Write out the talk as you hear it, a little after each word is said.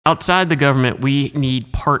Outside the government, we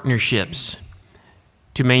need partnerships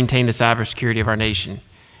to maintain the cybersecurity of our nation.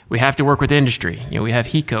 We have to work with industry. We have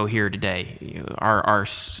HECO here today. Our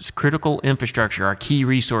critical infrastructure, our key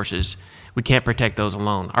resources, we can't protect those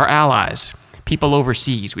alone. Our allies, people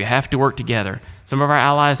overseas, we have to work together. Some of our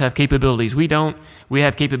allies have capabilities we don't. We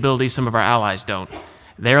have capabilities some of our allies don't.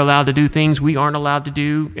 They're allowed to do things we aren't allowed to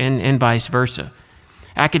do, and vice versa.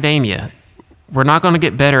 Academia, we're not going to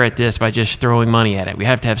get better at this by just throwing money at it. We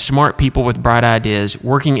have to have smart people with bright ideas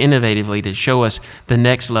working innovatively to show us the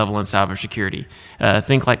next level in cybersecurity.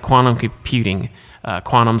 Think like quantum computing,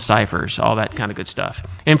 quantum ciphers, all that kind of good stuff.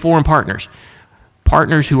 And foreign partners.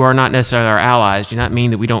 Partners who are not necessarily our allies do not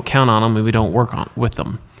mean that we don't count on them and we don't work with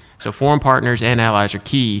them. So foreign partners and allies are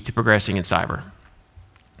key to progressing in cyber.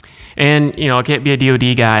 And, I can't be a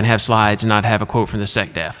DoD guy and have slides and not have a quote from the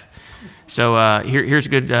SecDef. So here's a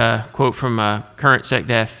good quote from current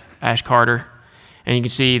SecDef, Ash Carter. And you can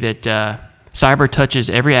see that cyber touches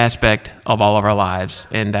every aspect of all of our lives,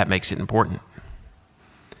 and that makes it important.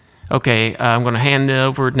 Okay, I'm going to hand it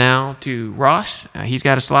over now to Ross. He's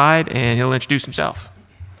got a slide, and he'll introduce himself.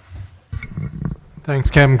 Thanks,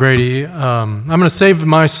 Captain Grady. I'm going to save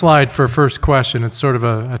my slide for first question. It's sort of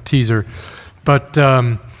a teaser. But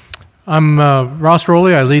I'm Ross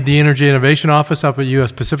Roley. I lead the Energy Innovation Office up at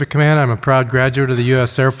U.S. Pacific Command. I'm a proud graduate of the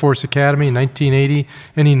U.S. Air Force Academy in 1980.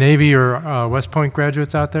 Any Navy or West Point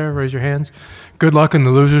graduates out there? Raise your hands. Good luck in the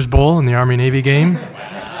Losers Bowl in the Army-Navy game.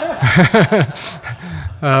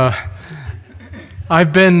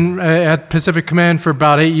 I've been at Pacific Command for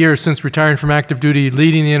about 8 years since retiring from active duty,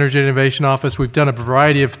 leading the Energy Innovation Office. We've done a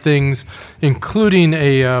variety of things, including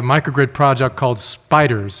a microgrid project called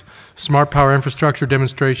SPIDERS, Smart Power Infrastructure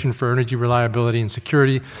Demonstration for Energy Reliability and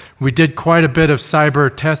Security. We did quite a bit of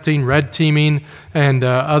cyber testing, red teaming, and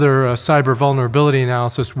other cyber vulnerability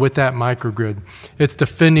analysis with that microgrid. It's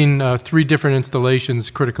defending 3 different installations,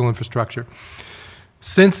 critical infrastructure.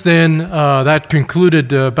 Since then, that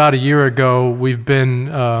concluded about a year ago. We've been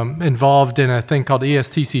involved in a thing called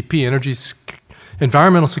ESTCP,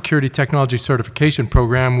 Environmental Security Technology Certification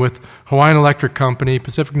Program with Hawaiian Electric Company,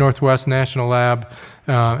 Pacific Northwest National Lab,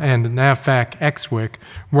 and NAVFAC XWIC,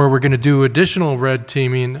 where we're going to do additional red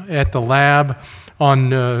teaming at the lab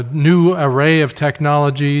on a new array of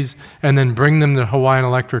technologies and then bring them to Hawaiian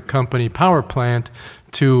Electric Company power plant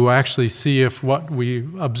to actually see if what we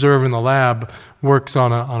observe in the lab works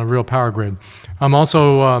on a real power grid. I'm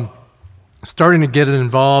also starting to get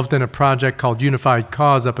involved in a project called Unified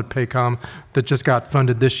Cause up at PACOM that just got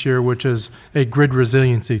funded this year, which is a grid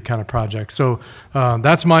resiliency kind of project. So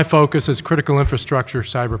that's my focus, is critical infrastructure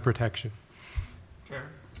cyber protection. Trevor.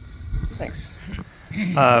 Thanks.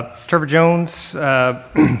 Trevor Jones,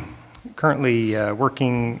 currently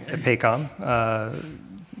working at PACOM,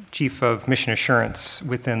 Chief of Mission Assurance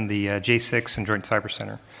within the J6 and Joint Cyber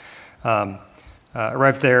Center.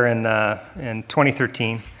 Arrived there in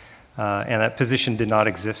 2013, and that position did not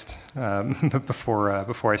exist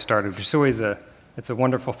before I started, which is always it's a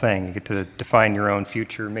wonderful thing. You get to define your own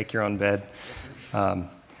future, make your own bed. I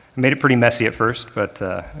made it pretty messy at first, but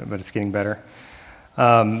it's getting better.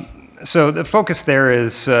 So the focus there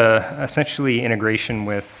is essentially integration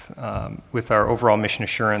with our overall mission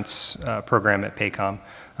assurance program at PACOM.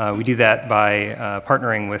 We do that by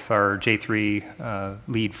partnering with our J3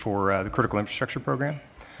 lead for the critical infrastructure program.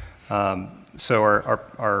 So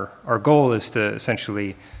our goal is to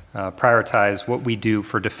essentially prioritize what we do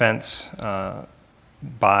for defense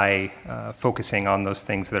by focusing on those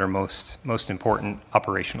things that are most important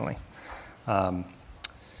operationally. I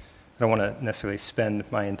don't want to necessarily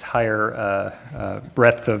spend my entire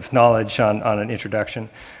breadth of knowledge on an introduction.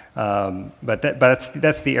 But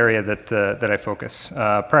that's the area that I focus.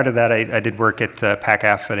 Prior to that, I did work at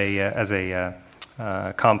PACAF as a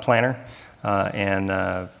comm planner,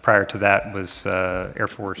 and prior to that was Air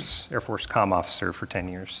Force comm officer for 10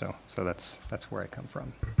 years. So that's where I come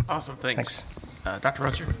from. Awesome, thanks. Dr.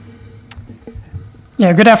 Runser.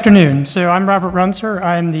 Yeah, good afternoon. So I'm Robert Runser.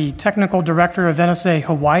 I'm the Technical Director of NSA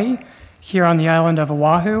Hawaii here on the island of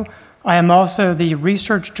Oahu. I am also the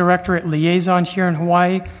Research Directorate Liaison here in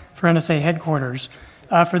Hawaii for NSA headquarters.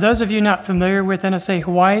 For those of you not familiar with NSA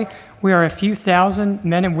Hawaii, we are a few thousand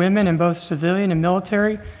men and women in both civilian and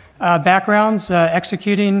military backgrounds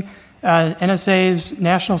executing NSA's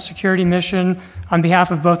national security mission on behalf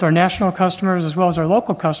of both our national customers as well as our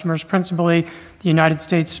local customers, principally the United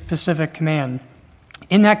States Pacific Command.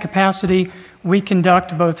 In that capacity, we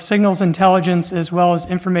conduct both signals intelligence as well as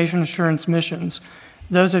information assurance missions.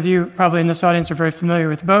 Those of you probably in this audience are very familiar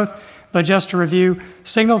with both, but just to review,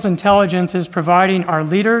 signals intelligence is providing our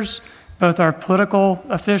leaders, both our political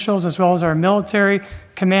officials as well as our military,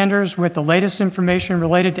 commanders with the latest information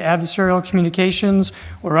related to adversarial communications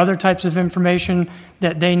or other types of information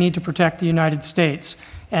that they need to protect the United States.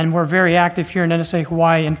 And we're very active here in NSA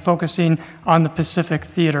Hawaii in focusing on the Pacific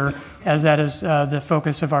theater, as that is the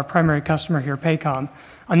focus of our primary customer here, PACOM.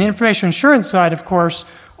 On the information assurance side, of course,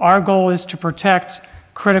 our goal is to protect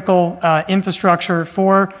critical infrastructure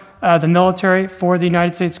for the military, for the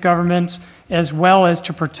United States government, as well as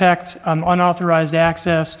to protect unauthorized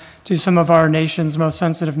access to some of our nation's most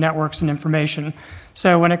sensitive networks and information.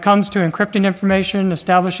 So when it comes to encrypting information,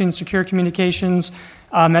 establishing secure communications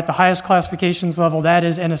at the highest classifications level, that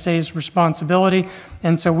is NSA's responsibility.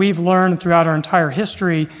 And so we've learned throughout our entire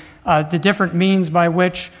history the different means by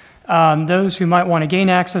which those who might want to gain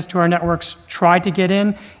access to our networks try to get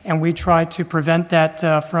in, and we try to prevent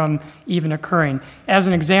that from even occurring. As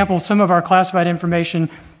an example, some of our classified information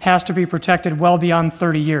has to be protected well beyond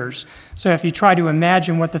 30 years. So if you try to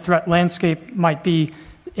imagine what the threat landscape might be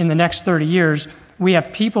in the next 30 years, we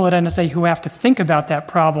have people at NSA who have to think about that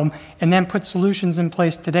problem and then put solutions in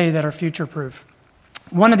place today that are future-proof.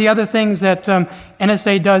 One of the other things that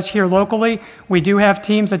NSA does here locally, we do have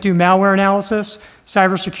teams that do malware analysis,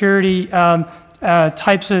 cybersecurity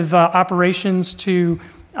types of operations to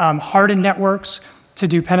harden networks, to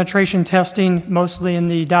do penetration testing, mostly in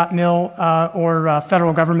the .mil or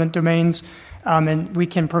federal government domains. And we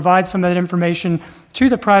can provide some of that information to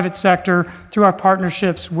the private sector through our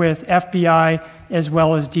partnerships with FBI as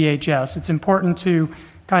well as DHS. It's important to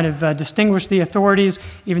kind of distinguish the authorities,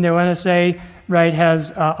 even though NSA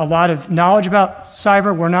has a lot of knowledge about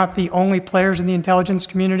cyber. We're not the only players in the intelligence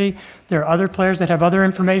community. There are other players that have other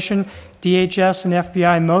information. DHS and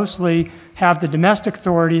FBI mostly have the domestic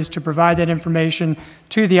authorities to provide that information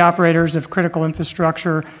to the operators of critical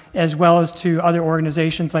infrastructure, as well as to other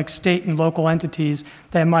organizations like state and local entities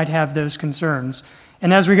that might have those concerns.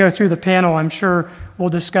 And as we go through the panel, I'm sure we'll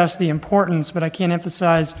discuss the importance, but I can't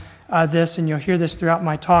emphasize this, and you'll hear this throughout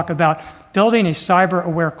my talk, about building a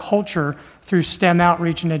cyber-aware culture through STEM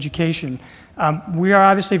outreach and education. We are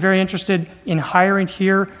obviously very interested in hiring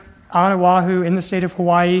here on Oahu in the state of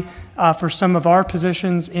Hawaii for some of our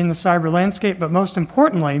positions in the cyber landscape, but most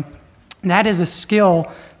importantly, that is a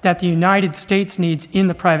skill that the United States needs in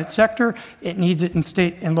the private sector. It needs it in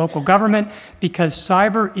state and local government, because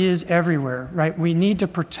cyber is everywhere, right? We need to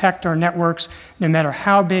protect our networks no matter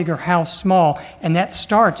how big or how small, and that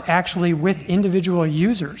starts actually with individual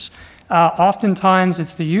users. Oftentimes,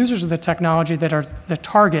 it's the users of the technology that are the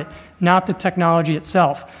target, not the technology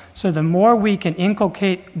itself. So the more we can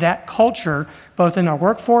inculcate that culture, both in our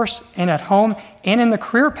workforce and at home and in the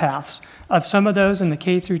career paths of some of those in the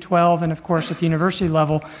K through 12 and, of course, at the university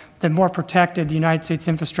level, the more protected the United States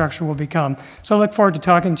infrastructure will become. So I look forward to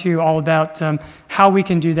talking to you all about how we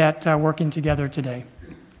can do that working together today.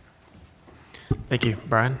 Thank you.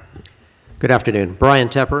 Bryan? Good afternoon. Bryan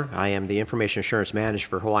Tepper. I am the Information Assurance Manager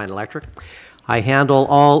for Hawaiian Electric. I handle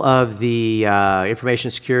all of the information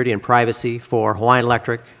security and privacy for Hawaiian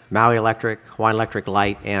Electric, Maui Electric, Hawaiian Electric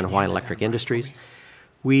Light, and Hawaiian Electric Industries.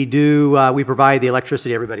 We provide the electricity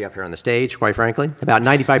to everybody up here on the stage, quite frankly. About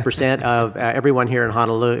 95% of everyone here in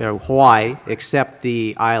Honolulu, Hawaii, except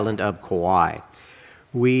the island of Kauai.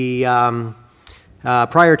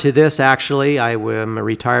 Prior to this, actually, I am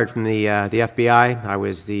retired from the FBI. I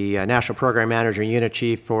was the National Program Manager and Unit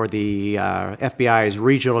Chief for the FBI's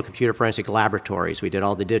Regional Computer Forensic Laboratories. We did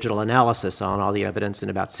all the digital analysis on all the evidence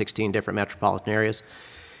in about 16 different metropolitan areas.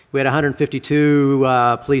 We had 152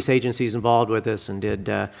 police agencies involved with us and did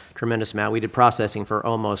a tremendous amount. We did processing for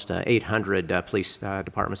almost 800 police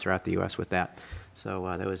departments throughout the U.S. with that.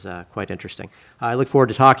 So that was quite interesting. I look forward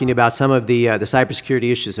to talking about some of the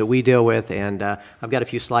cybersecurity issues that we deal with, and I've got a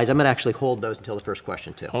few slides. I'm going to actually hold those until the first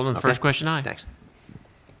question, too. Hold on the first question, aye. Thanks.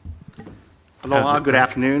 Aloha, good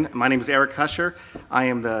afternoon. My name is Eric Husher. I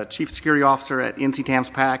am the Chief Security Officer at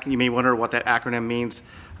NCTAMS PAC. You may wonder what that acronym means.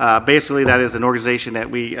 Basically, that is an organization that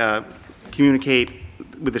we communicate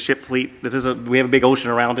with the ship fleet. We have a big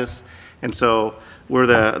ocean around us, and so we're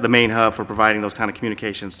the main hub for providing those kind of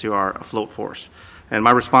communications to our afloat force. And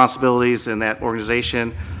my responsibilities in that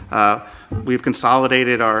organization, we've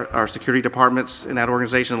consolidated our security departments in that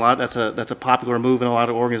organization. That's a popular move in a lot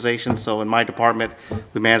of organizations. So in my department,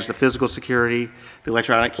 we manage the physical security, the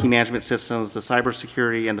electronic key management systems, the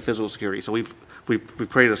cybersecurity, and the physical security. So we've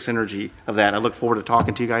created a synergy of that. I look forward to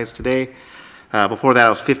talking to you guys today. Before that, I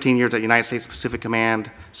was 15 years at United States Pacific Command,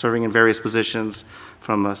 serving in various positions,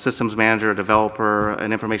 from a systems manager, a developer,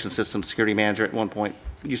 an information systems security manager at one point.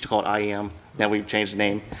 We used to call it IEM. Now we've changed the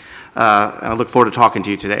name. And I look forward to talking to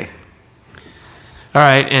you today. All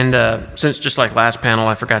right, and since just like last panel,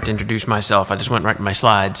 I forgot to introduce myself. I just went right to my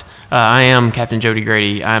slides. I am Captain Jody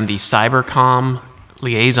Grady. I'm the Cybercom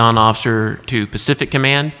Liaison Officer to Pacific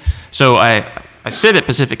Command. So I sit at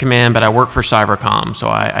Pacific Command, but I work for Cybercom. So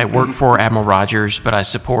I work for Admiral Rogers, but I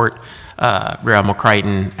support Rear Admiral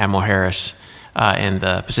Crichton, Admiral Harris, and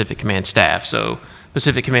the Pacific Command staff. So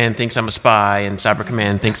Pacific Command thinks I'm a spy, and Cyber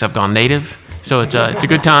Command thinks I've gone native. So it's a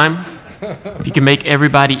good time. If you can make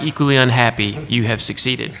everybody equally unhappy, you have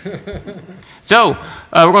succeeded. So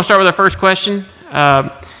we're going to start with our first question,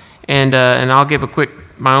 and I'll give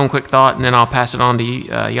my own quick thought, and then I'll pass it on to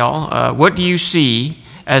y'all. What do you see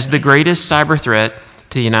as the greatest cyber threat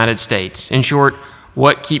to the United States? In short,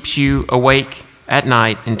 what keeps you awake at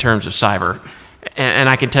night in terms of cyber? And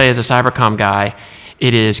I can tell you as a Cybercom guy,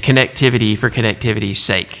 it is connectivity for connectivity's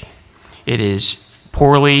sake. It is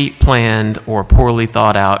poorly planned or poorly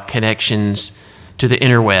thought out connections to the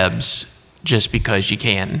interwebs just because you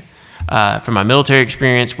can. From my military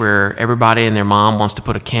experience, where everybody and their mom wants to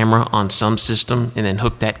put a camera on some system and then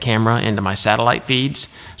hook that camera into my satellite feeds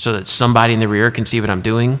so that somebody in the rear can see what I'm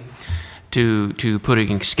doing, to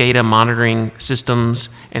putting SCADA monitoring systems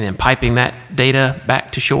and then piping that data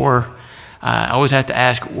back to shore, I always have to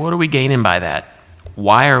ask, what are we gaining by that?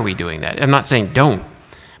 Why are we doing that? I'm not saying don't,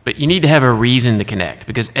 but you need to have a reason to connect,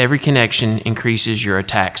 because every connection increases your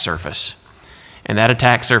attack surface, and that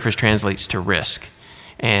attack surface translates to risk.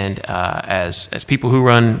 And as people who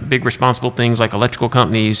run big responsible things like electrical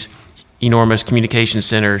companies, enormous communication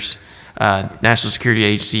centers, National Security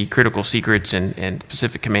Agency, critical secrets, and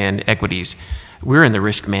Pacific Command equities, we're in the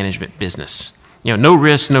risk management business. You know, no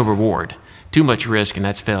risk, no reward. Too much risk, and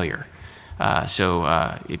that's failure. So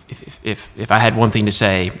if I had one thing to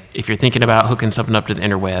say, if you're thinking about hooking something up to the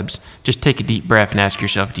interwebs, just take a deep breath and ask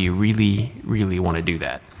yourself, do you really, really want to do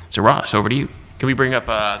that? So Ross, over to you. Can we bring up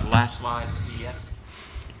the last slide? Yeah.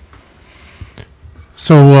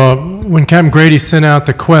 So when Captain Grady sent out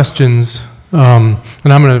the questions, and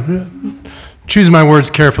I'm going to choose my words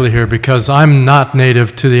carefully here because I'm not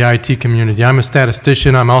native to the IT community. I'm a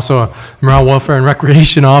statistician. I'm also a morale, welfare, and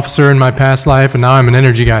recreation officer in my past life, and now I'm an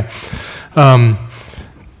energy guy.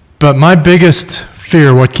 But my biggest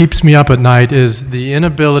fear, what keeps me up at night, is the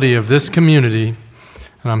inability of this community,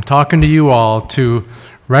 and I'm talking to you all, to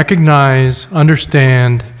recognize,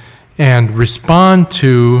 understand, and respond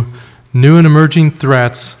to new and emerging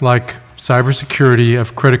threats like cybersecurity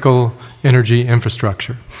of critical energy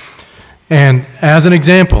infrastructure. And as an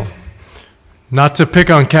example, not to pick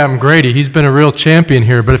on Captain Grady, he's been a real champion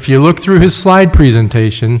here, but if you look through his slide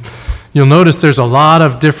presentation, you'll notice there's a lot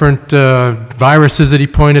of different viruses that he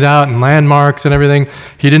pointed out and landmarks and everything.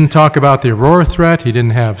 He didn't talk about the Aurora threat. He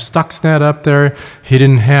didn't have Stuxnet up there. He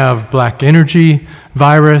didn't have Black Energy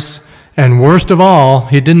virus. And worst of all,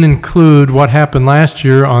 he didn't include what happened last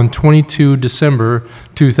year on 22 December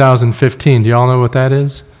 2015. Do you all know what that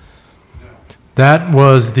is? That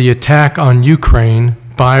was the attack on Ukraine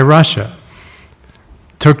by Russia.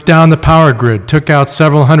 Took down the power grid, took out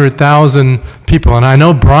several 100,000 people. And I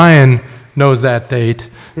know Bryan knows that date,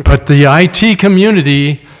 but the IT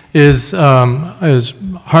community is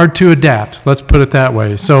hard to adapt. Let's put it that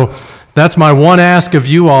way. So that's my one ask of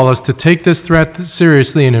you all, is to take this threat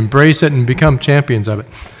seriously and embrace it and become champions of it.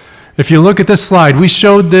 If you look at this slide, we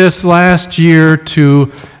showed this last year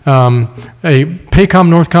to a PACOM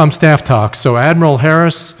Northcom staff talk. So Admiral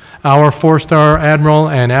Harris, our 4-star Admiral,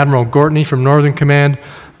 and Admiral Gortney from Northern Command.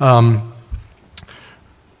 And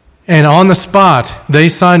on the spot, they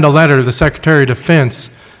signed a letter to the Secretary of Defense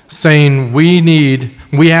saying,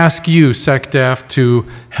 we ask you, SecDef, to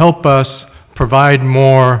help us provide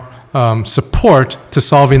more support to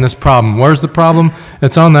solving this problem. Where's the problem?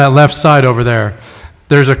 It's on that left side over there.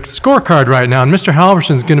 There's a scorecard right now, and Mr.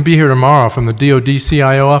 Halverson's going to be here tomorrow from the DoD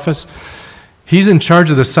CIO office. He's in charge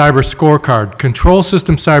of the cyber scorecard. Control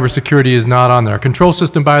system cybersecurity is not on there. Control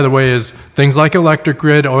system, by the way, is things like electric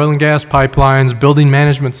grid, oil and gas pipelines, building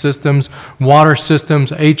management systems, water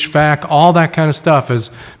systems, HVAC, all that kind of stuff is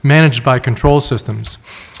managed by control systems.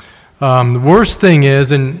 The worst thing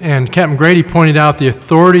is, and Captain Grady pointed out the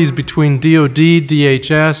authorities between DoD,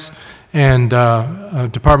 DHS,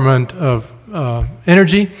 and Department of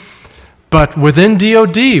Energy, but within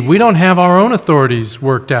DoD, we don't have our own authorities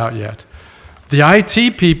worked out yet. The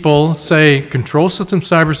IT people say control system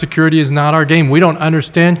cybersecurity is not our game. We don't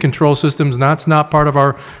understand control systems, and that's not part of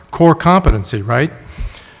our core competency, right?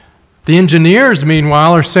 The engineers,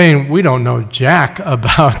 meanwhile, are saying, we don't know jack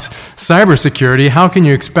about cybersecurity. How can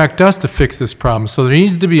you expect us to fix this problem? So there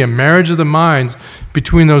needs to be a marriage of the minds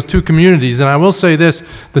between those two communities. And I will say this,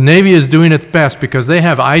 the Navy is doing it best because they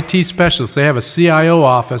have IT specialists. They have a CIO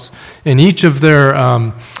office in each of their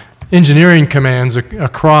engineering commands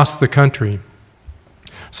across the country.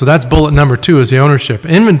 So that's bullet number 2 is the ownership.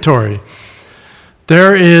 Inventory.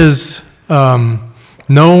 There is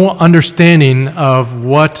no understanding of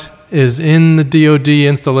what is in the DoD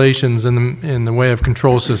installations in the way of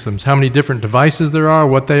control systems, how many different devices there are,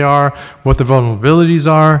 what they are, what the vulnerabilities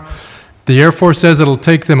are. The Air Force says it'll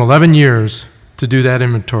take them 11 years to do that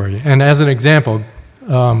inventory. And as an example,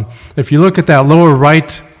 if you look at that lower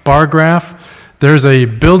right bar graph, there's a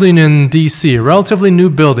building in DC, a relatively new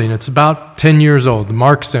building. It's about 10 years old, the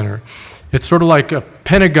Mark Center. It's sort of like a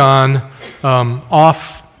Pentagon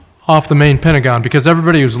off the main Pentagon because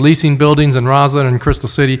everybody was leasing buildings in Roslyn and Crystal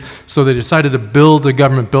City, so they decided to build a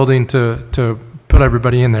government building to put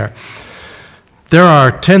everybody in there. There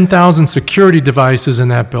are 10,000 security devices in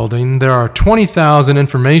that building. There are 20,000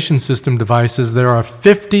 information system devices. There are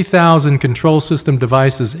 50,000 control system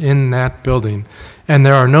devices in that building. And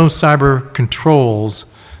there are no cyber controls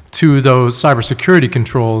to those cybersecurity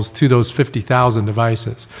controls to those 50,000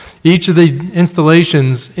 devices. Each of the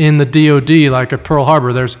installations in the DoD, like at Pearl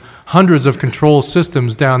Harbor, there's hundreds of control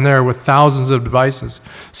systems down there with thousands of devices.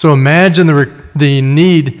 So imagine the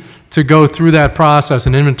need to go through that process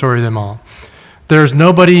and inventory them all. There's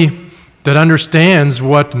nobody that understands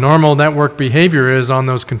what normal network behavior is on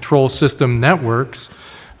those control system networks,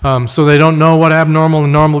 so they don't know what abnormal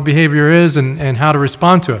and normal behavior is and how to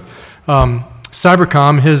respond to it.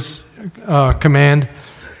 CyberCom, his command,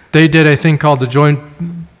 they did a thing called the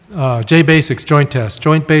JBasics joint test,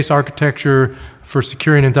 Joint Base Architecture for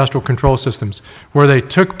Securing Industrial Control Systems, where they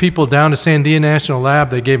took people down to Sandia National Lab.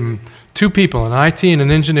 They gave them 2 people, an IT and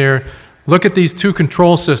an engineer, look at these 2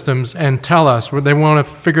 control systems and tell us where they want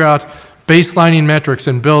to figure out baselining metrics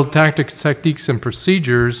and build tactics, techniques, and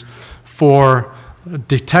procedures for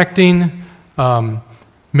detecting,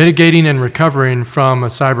 mitigating, and recovering from a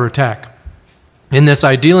cyber attack. In this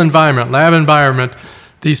ideal environment, lab environment,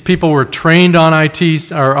 these people were trained on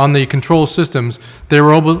IT or on the control systems. They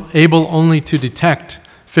were able only to detect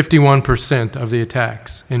 51% of the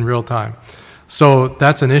attacks in real time. So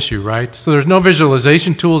that's an issue, right? So there's no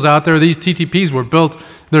visualization tools out there. These TTPs were built.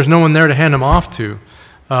 There's no one there to hand them off to.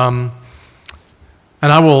 And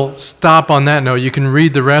I will stop on that note. You can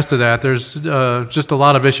read the rest of that. There's just a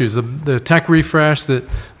lot of issues. The tech refresh,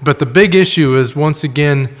 but the big issue is, once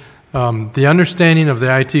again, the understanding of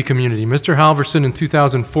the IT community. Mr. Halverson in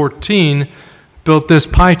 2014 built this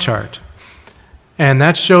pie chart, and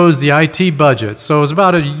that shows the IT budget. So it was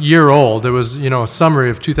about a year old. It was, a summary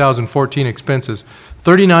of 2014 expenses.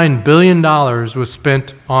 $39 billion was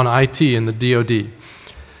spent on IT in the DoD.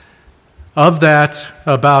 Of that,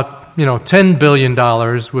 about $10 billion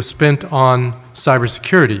was spent on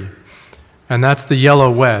cybersecurity, and that's the yellow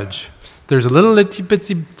wedge. There's a little itty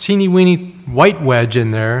bitsy teeny weeny white wedge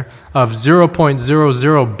in there of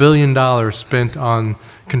 $0.00 billion spent on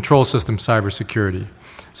control system cybersecurity.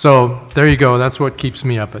 So there you go. That's what keeps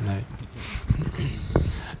me up at night.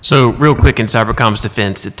 So real quick, in Cybercom's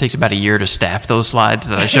defense, it takes about a year to staff those slides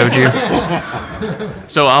that I showed you.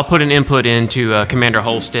 So I'll put an input into Commander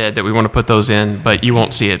Holstead that we want to put those in, but you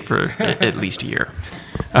won't see it for at least a year.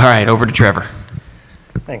 All right, over to Trevor.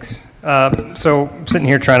 Thanks. So I'm sitting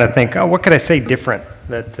here trying to think, what could I say different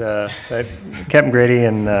that Captain Grady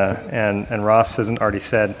and Ross hasn't already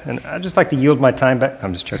said? And I'd just like to yield my time back.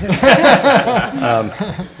 I'm just joking.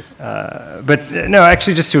 But no,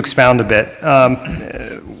 actually, just to expound a bit.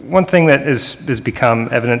 One thing that has become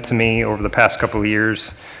evident to me over the past couple of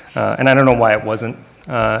years, and I don't know why it wasn't,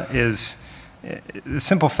 is the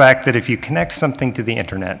simple fact that if you connect something to the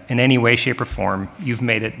internet in any way, shape, or form, you've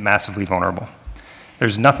made it massively vulnerable.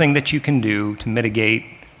 There's nothing that you can do to mitigate,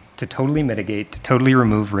 to totally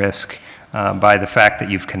remove risk by the fact that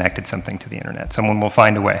you've connected something to the internet. Someone will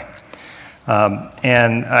find a way.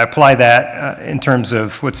 And I apply that in terms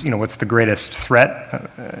of what's the greatest threat,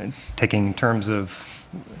 taking in terms of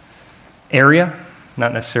area,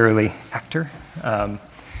 not necessarily actor.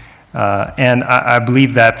 And I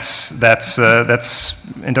believe that's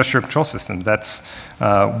industrial control systems. That's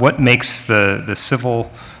what makes the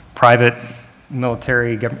civil, private,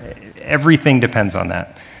 military, government, everything depends on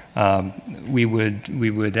that. We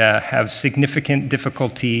would have significant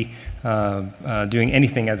difficulty doing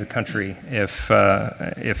anything as a country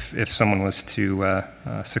if someone was to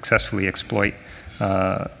successfully exploit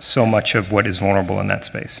so much of what is vulnerable in that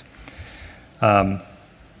space.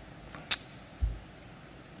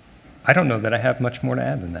 I I don't know that I have much more to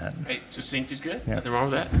add than that. Hey, succinct is good. Yeah. Nothing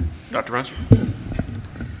wrong with that. Dr. Runser?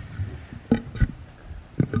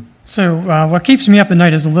 So what keeps me up at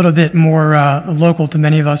night is a little bit more local to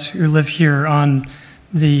many of us who live here on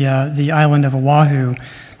the island of Oahu.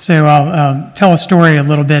 So I'll tell a story a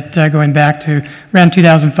little bit going back to around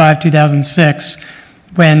 2005, 2006,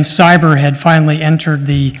 when cyber had finally entered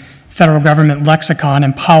the federal government lexicon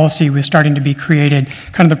and policy was starting to be created,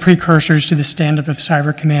 kind of the precursors to the stand-up of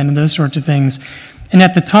Cyber Command and those sorts of things. And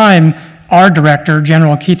at the time, our director,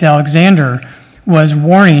 General Keith Alexander, was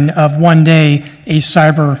warning of one day a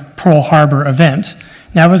cyber Pearl Harbor event.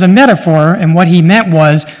 Now, it was a metaphor, and what he meant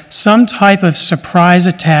was some type of surprise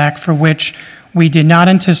attack for which we did not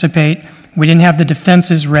anticipate, we didn't have the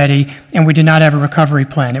defenses ready, and we did not have a recovery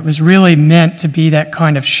plan. It was really meant to be that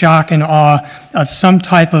kind of shock and awe of some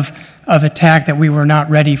type of attack that we were not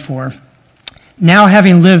ready for. Now,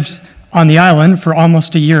 having lived on the island for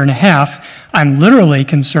almost a year and a half, I'm literally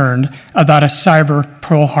concerned about a cyber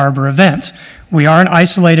Pearl Harbor event. We are an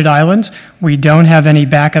isolated island. We don't have any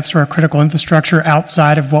backups for our critical infrastructure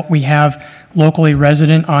outside of what we have locally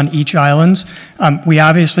resident on each island. We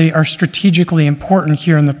obviously are strategically important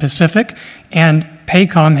here in the Pacific, and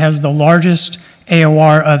PACOM has the largest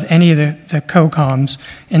AOR of any of the COCOMs.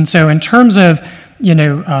 And so in terms of,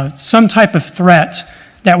 some type of threat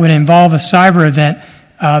that would involve a cyber event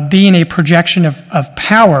being a projection of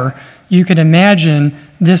power, you could imagine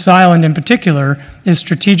this island in particular is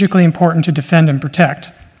strategically important to defend and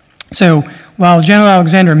protect. So while General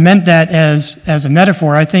Alexander meant that as a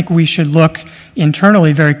metaphor, I think we should look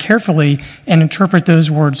internally very carefully and interpret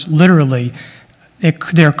those words literally.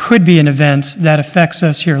 There could be an event that affects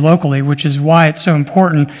us here locally, which is why it's so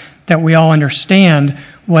important that we all understand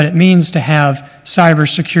what it means to have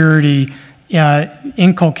cybersecurity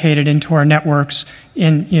inculcated into our networks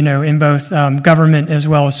in both government as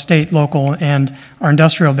well as state, local, and our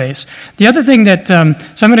industrial base. The other thing that, so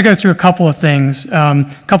I'm going to go through a couple of things, a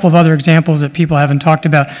couple of other examples that people haven't talked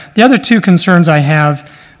about. The other two concerns I have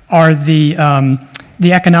are the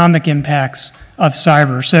economic impacts of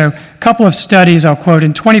cyber. So a couple of studies I'll quote.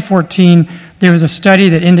 In 2014, there was a study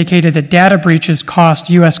that indicated that data breaches cost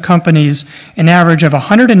U.S. companies an average of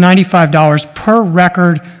 $195 per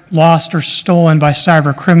record lost or stolen by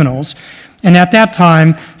cyber criminals. And at that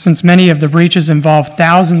time, since many of the breaches involved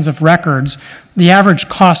thousands of records, the average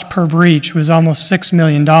cost per breach was almost $6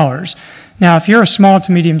 million. Now, if you're a small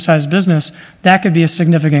to medium-sized business, that could be a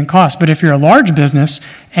significant cost. But if you're a large business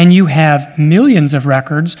and you have millions of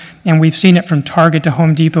records, and we've seen it from Target to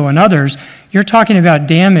Home Depot and others, you're talking about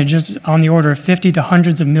damages on the order of 50 to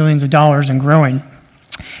hundreds of millions of dollars and growing.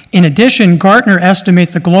 In addition, Gartner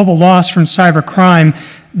estimates the global loss from cybercrime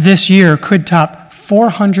this year could top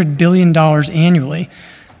 $400 billion annually.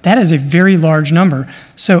 That is a very large number.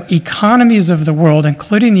 So economies of the world,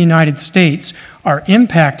 including the United States, are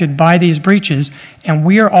impacted by these breaches, and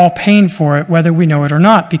we are all paying for it whether we know it or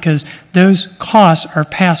not, because those costs are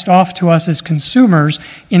passed off to us as consumers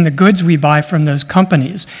in the goods we buy from those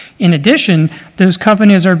companies. In addition, those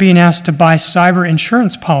companies are being asked to buy cyber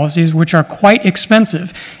insurance policies, which are quite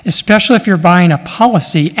expensive, especially if you're buying a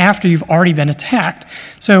policy after you've already been attacked.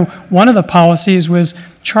 So one of the policies was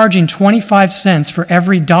charging 25 cents for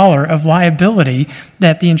every dollar of liability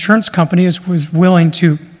that the insurance company was willing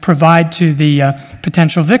to provide to the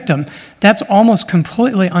potential victim. That's almost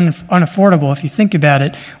completely unaffordable if you think about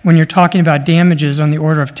it when you're talking about damages on the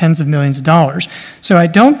order of tens of millions of dollars. So I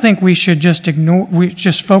don't think we should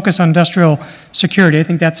just focus on industrial security. I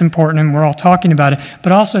think that's important and we're all talking about it,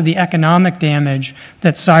 but also the economic damage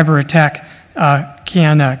that cyber attack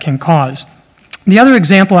can cause. The other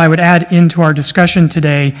example I would add into our discussion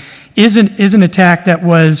today is an attack that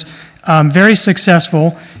was very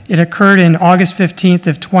successful. It occurred in August 15th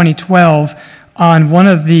of 2012 on one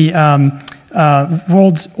of the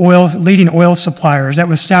world's leading oil suppliers. That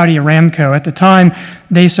was Saudi Aramco. At the time,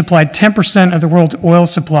 they supplied 10% of the world's oil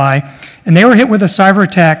supply, and they were hit with a cyber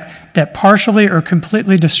attack that partially or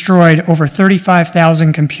completely destroyed over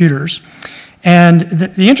 35,000 computers. And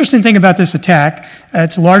the interesting thing about this attack,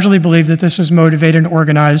 it's largely believed that this was motivated and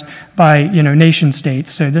organized by nation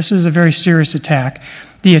states. So this is a very serious attack.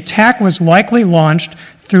 The attack was likely launched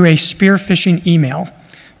through a spear phishing email.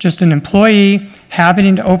 Just an employee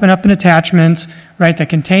happening to open up an attachment, right, that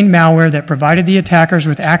contained malware that provided the attackers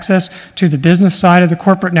with access to the business side of the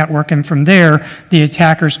corporate network, and from there, the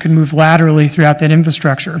attackers could move laterally throughout that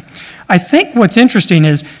infrastructure. I think what's interesting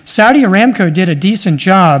is Saudi Aramco did a decent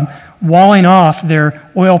job walling off their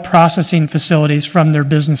oil processing facilities from their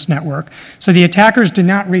business network. So the attackers did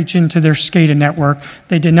not reach into their SCADA network.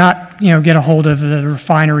 They did not, get a hold of the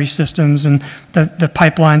refinery systems and the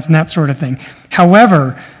pipelines and that sort of thing.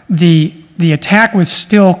 However, the attack was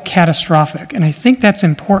still catastrophic, and I think that's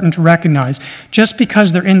important to recognize. Just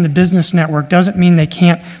because they're in the business network doesn't mean they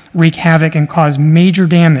can't wreak havoc and cause major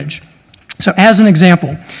damage. So as an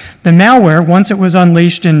example, the malware, once it was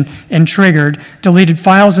unleashed and triggered, deleted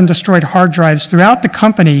files and destroyed hard drives throughout the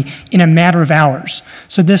company in a matter of hours.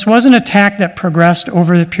 So this was an attack that progressed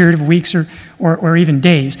over the period of weeks or even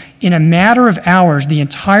days. In a matter of hours, the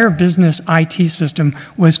entire business IT system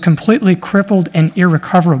was completely crippled and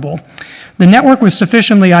irrecoverable. The network was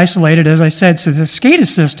sufficiently isolated, as I said, so the SCADA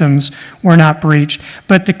systems were not breached,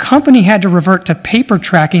 but the company had to revert to paper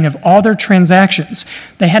tracking of all their transactions.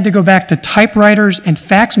 They had to go back to typewriters and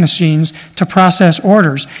fax machines to process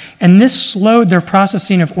orders, and this slowed their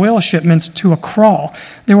processing of oil shipments to a crawl.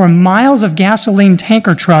 There were miles of gasoline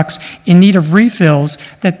tanker trucks in need of refills,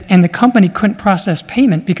 and the company couldn't process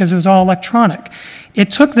payment because it was all electronic. It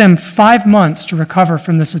took them 5 months to recover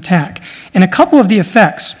from this attack, and a couple of the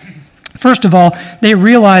effects. First of all, they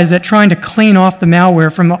realized that trying to clean off the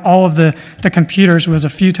malware from all of the computers was a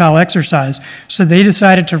futile exercise, so they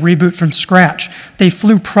decided to reboot from scratch. They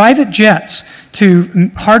flew private jets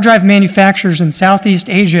to hard drive manufacturers in Southeast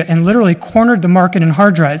Asia and literally cornered the market in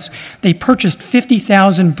hard drives. They purchased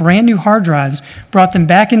 50,000 brand new hard drives, brought them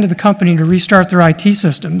back into the company to restart their IT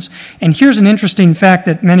systems. And here's an interesting fact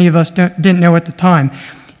that many of us didn't know at the time.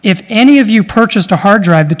 If any of you purchased a hard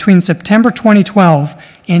drive between September 2012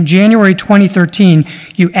 and January 2013,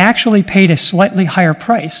 you actually paid a slightly higher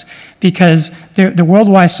price because the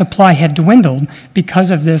worldwide supply had dwindled because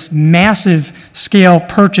of this massive scale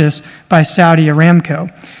purchase by Saudi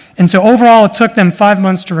Aramco. And so overall, it took them 5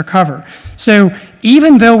 months to recover. So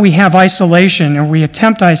even though we have isolation, or we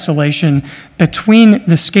attempt isolation, between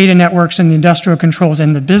the SCADA networks and the industrial controls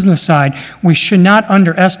and the business side, we should not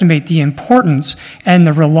underestimate the importance and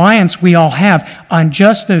the reliance we all have on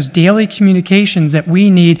just those daily communications that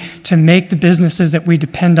we need to make the businesses that we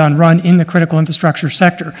depend on run in the critical infrastructure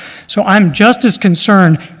sector. So I'm just as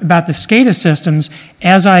concerned about the SCADA systems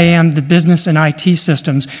as I am the business and IT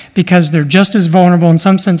systems, because they're just as vulnerable. In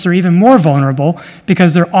some sense, they're even more vulnerable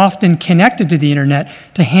because they're often connected to the internet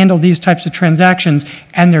to handle these types of transactions,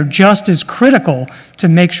 and they're just as critical to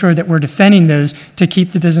make sure that we're defending those to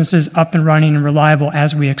keep the businesses up and running and reliable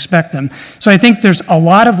as we expect them. So I think there's a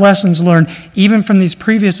lot of lessons learned, even from these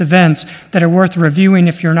previous events, that are worth reviewing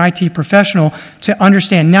if you're an IT professional, to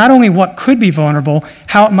understand not only what could be vulnerable,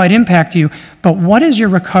 how it might impact you, but what is your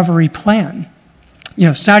recovery plan?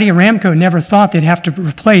 Saudi Aramco never thought they'd have to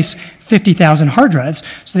replace 50,000 hard drives,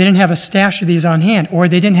 so they didn't have a stash of these on hand, or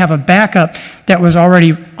they didn't have a backup that was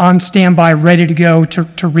already on standby, ready to go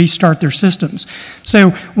to restart their systems.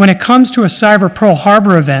 So when it comes to a cyber Pearl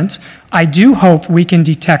Harbor event, I do hope we can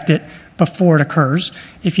detect it before it occurs.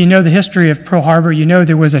 If you know the history of Pearl Harbor, you know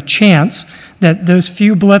there was a chance that those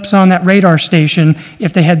few blips on that radar station,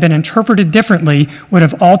 if they had been interpreted differently, would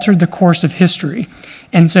have altered the course of history.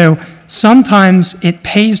 And so sometimes it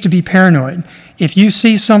pays to be paranoid. If you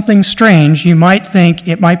see something strange, you might think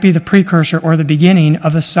it might be the precursor or the beginning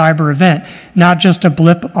of a cyber event, not just a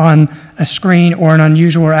blip on a screen or an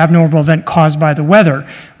unusual or abnormal event caused by the weather,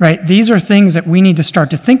 right? These are things that we need to start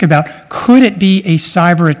to think about. Could it be a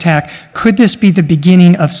cyber attack? Could this be the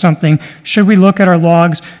beginning of something? Should we look at our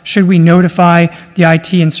logs? Should we notify the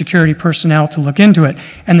IT and security personnel to look into it?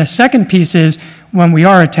 And the second piece is, when we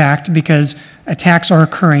are attacked, because attacks are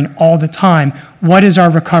occurring all the time, what is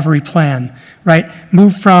our recovery plan, right?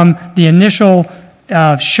 Move from the initial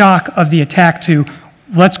shock of the attack to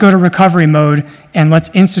let's go to recovery mode and let's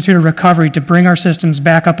institute a recovery to bring our systems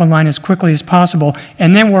back up online as quickly as possible,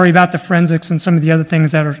 and then worry about the forensics and some of the other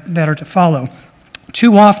things that are to follow.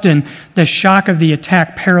 Too often, the shock of the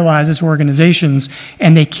attack paralyzes organizations,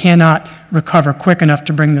 and they cannot recover quick enough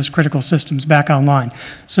to bring those critical systems back online.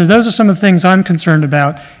 So those are some of the things I'm concerned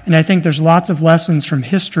about, and I think there's lots of lessons from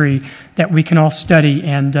history that we can all study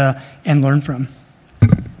and learn from. All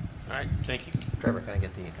right, thank you. Trevor, can I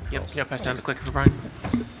get the controls? Yep, pass down the clicker for Bryan.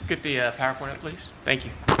 Get the PowerPoint up, please. Thank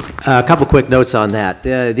you. A couple quick notes on that.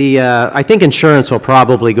 I think insurance will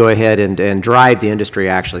probably go ahead and drive the industry,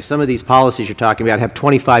 actually. Some of these policies you're talking about have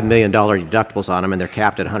 $25 million deductibles on them, and they're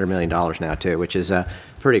capped at $100 million now, too, which is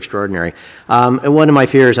pretty extraordinary. And one of my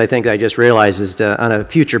fears, I think I just realized, is on a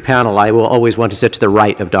future panel, I will always want to sit to the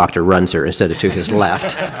right of Dr. Runzer instead of to his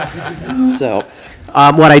left. So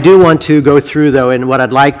what I do want to go through, though, and what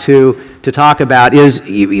I'd like to talk about is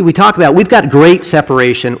we talk about we've got great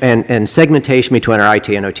separation and segmentation between our IT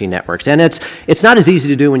and OT networks, and it's not as easy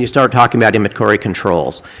to do when you start talking about inventory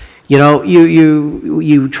controls. You know,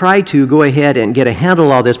 you try to go ahead and get a handle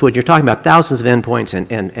on all this, but when you're talking about thousands of endpoints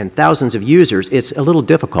and thousands of users, it's a little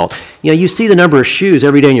difficult. You know, you see the number of shoes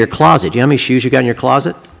every day in your closet. Do you know how many shoes you got in your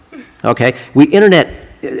closet? Okay,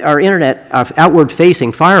 our internet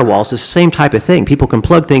outward-facing firewalls is the same type of thing. People can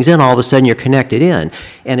plug things in, all of a sudden you're connected in,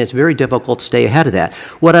 and it's very difficult to stay ahead of that.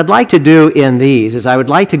 What I'd like to do in these is I would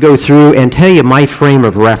like to go through and tell you my frame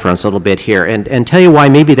of reference a little bit here, and tell you why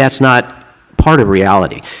maybe that's not part of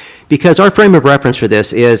reality. Because our frame of reference for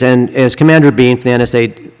this is, and as Commander Bean from the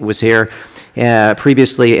NSA was here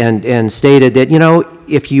previously and stated that, you know,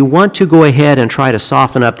 if you want to go ahead and try to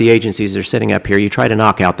soften up the agencies that are sitting up here, you try to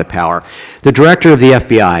knock out the power. The director of the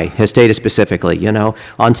FBI has stated specifically, you know,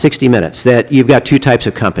 on 60 Minutes that you've got two types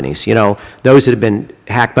of companies, you know, those that have been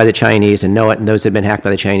hacked by the Chinese and know it, and those that have been hacked by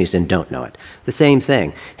the Chinese and don't know it. The same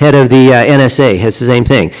thing. Head of the NSA has the same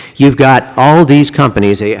thing. You've got all these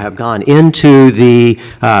companies that have gone into the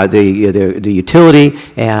utility,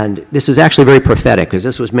 and this is actually very prophetic because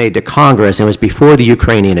this was made to Congress and it was before the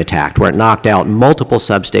Ukrainian attack, where it knocked out multiple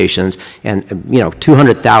substations and, you know,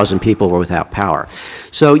 200,000 people were without power.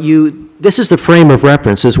 So this is the frame of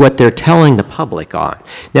reference, is what they're telling the public on.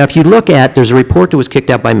 Now, if you look at, there's a report that was kicked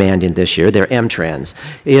out by Mandiant this year, their M-Trends,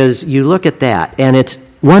 is you look at that, and it's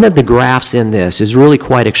one of the graphs in this is really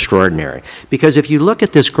quite extraordinary, because if you look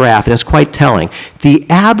at this graph, and it's quite telling, the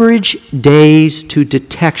average days to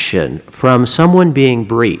detection from someone being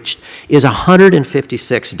breached is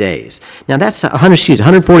 156 days. Now that's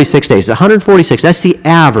 146 days. 146, that's the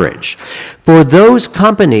average. For those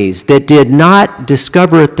companies that did not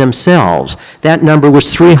discover it themselves, that number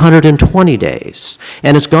was 320 days.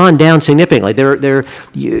 And it's gone down significantly.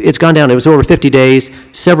 It's gone down. It was over 50 days.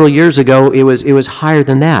 Several years ago, it was higher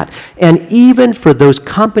than that. And even for those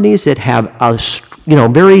companies that have a,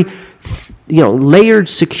 very layered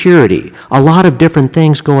security, a lot of different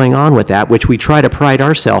things going on with that, which we try to pride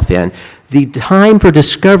ourselves in, the time for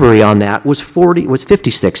discovery on that was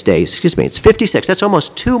 56 days. Excuse me, it's 56. That's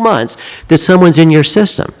almost 2 months that someone's in your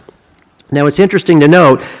system. Now, it's interesting to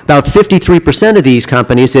note, about 53% of these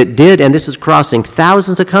companies that did, and this is crossing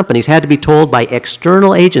thousands of companies, had to be told by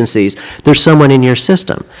external agencies there's someone in your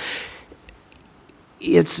system.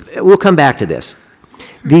 We'll come back to this.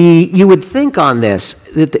 You would think on this,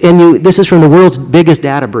 this is from the world's biggest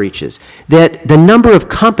data breaches, that the number of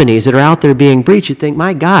companies that are out there being breached, you'd think,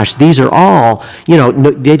 my gosh, these are all,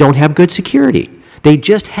 they don't have good security. They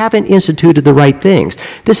just haven't instituted the right things.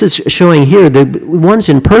 This is showing here, the ones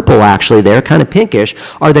in purple actually there, kind of pinkish,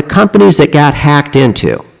 are the companies that got hacked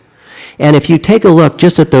into. And if you take a look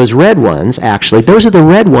just at those red ones, actually, those are the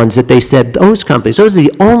red ones that they said, those companies, those are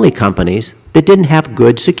the only companies that didn't have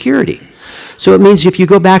good security. So it means if you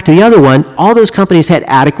go back to the other one, all those companies had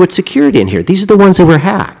adequate security in here. These are the ones that were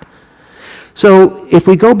hacked. So if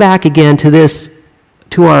we go back again to this,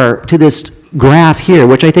 to this graph here,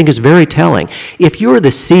 which I think is very telling. If you're the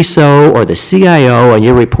CISO or the CIO and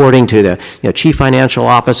you're reporting to the chief financial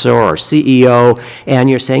officer or CEO, and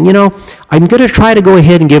you're saying, I'm going to try to go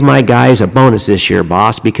ahead and give my guys a bonus this year,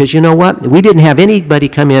 boss, because you know what? We didn't have anybody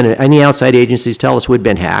come in, any outside agencies tell us we'd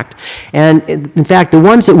been hacked. And in fact, the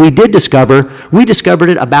ones that we did discover, we discovered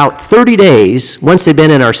it about 30 days once they'd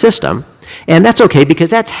been in our system. And that's okay, because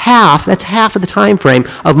that's half of the time frame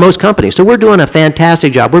of most companies. So we're doing a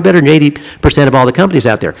fantastic job. We're better than 80% of all the companies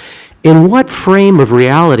out there. In what frame of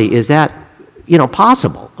reality is that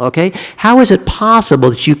possible, okay? How is it possible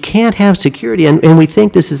that you can't have security and we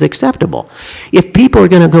think this is acceptable? If people are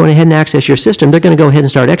going to go ahead and access your system, they're going to go ahead and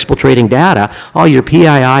start exfiltrating data, all your PII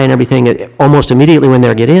and everything almost immediately when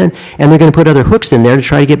they get in, and they're going to put other hooks in there to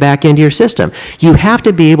try to get back into your system. You have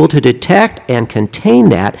to be able to detect and contain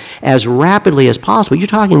that as rapidly as possible. You're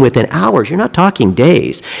talking within hours. You're not talking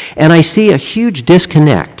days. And I see a huge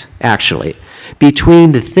disconnect, actually,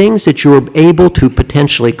 between the things that you're able to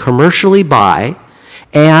potentially commercially buy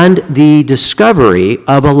and the discovery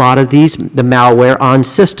of a lot of the malware on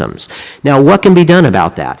systems. Now, what can be done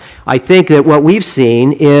about that? I think that what we've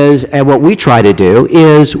seen is, and what we try to do,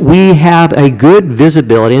 is we have a good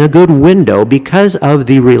visibility and a good window because of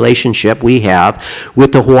the relationship we have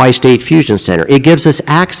with the Hawaii State Fusion Center. It gives us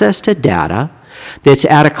access to data that's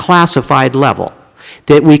at a classified level.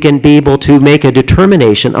 that we can be able to make a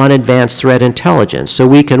determination on advanced threat intelligence. So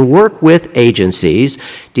we can work with agencies,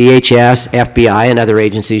 DHS, FBI, and other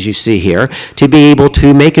agencies you see here, to be able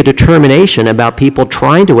to make a determination about people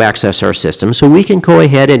trying to access our system, so we can go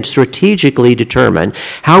ahead and strategically determine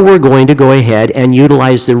how we're going to go ahead and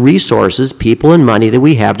utilize the resources, people, and money that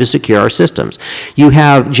we have to secure our systems. You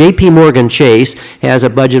have JP Morgan Chase has a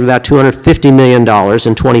budget of about $250 million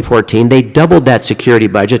in 2014. They doubled that security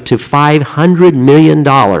budget to $500 million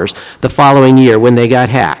the following year when they got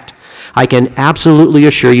hacked. I can absolutely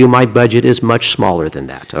assure you my budget is much smaller than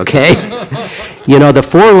that, okay? You know, the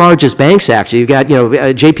four largest banks, actually, you've got,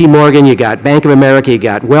 JP Morgan, you got Bank of America, you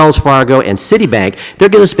got Wells Fargo, and Citibank. They're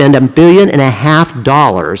going to spend $1.5 billion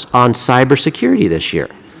on cybersecurity this year.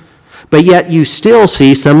 But yet you still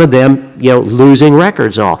see some of them, losing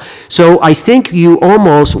records and all. So I think you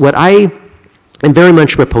almost, what I am very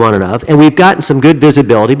much a proponent of, and we've gotten some good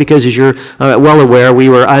visibility because, as you're well aware, we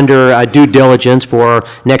were under due diligence for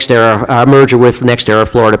NextEra, merger with NextEra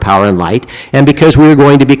Florida Power and Light, and because we were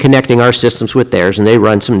going to be connecting our systems with theirs, and they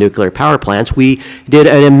run some nuclear power plants, we did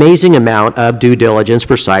an amazing amount of due diligence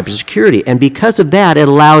for cybersecurity, and because of that, it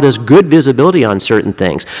allowed us good visibility on certain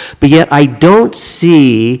things. But yet I don't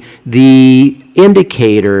see the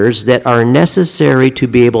indicators that are necessary to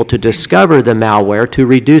be able to discover the malware to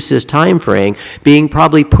reduce this time frame being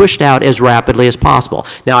probably pushed out as rapidly as possible.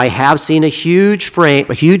 Now, I have seen a huge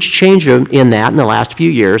change in that in the last few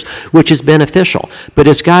years, which is beneficial, but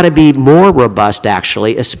it's got to be more robust,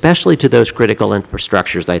 actually, especially to those critical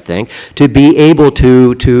infrastructures, I think, to be able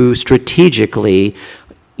to strategically,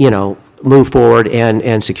 move forward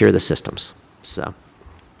and secure the systems. So,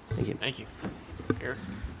 thank you. Thank you. Eric?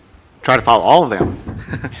 Try to follow all of them.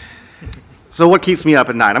 So what keeps me up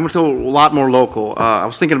at night? I'm going to go a lot more local. I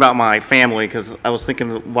was thinking about my family because I was thinking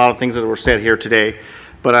a lot of things that were said here today.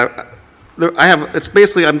 But it's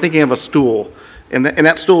basically, I'm thinking of a stool. And in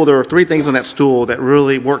that stool, there are three things on that stool that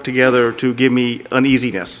really work together to give me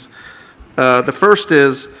uneasiness. The first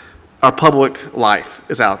is our public life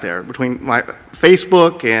is out there between my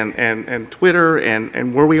Facebook and Twitter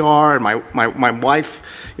and where we are, and my wife.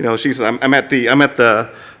 She says I'm at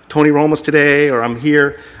the Tony Roma's today, or I'm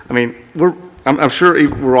here. I mean, I'm sure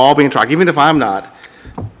we're all being tracked, even if I'm not.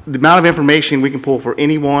 The amount of information we can pull for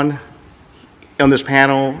anyone on this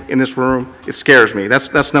panel, in this room, it scares me.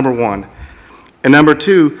 That's number one. And number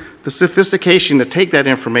two, the sophistication to take that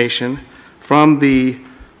information from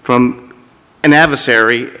an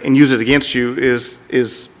adversary and use it against you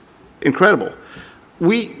is incredible.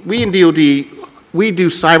 We in DoD, we do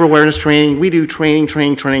cyber awareness training. We do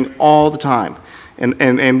training all the time. And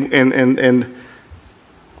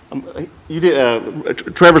you did,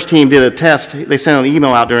 Trevor's team did a test. They sent an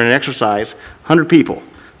email out during an exercise. 100 people,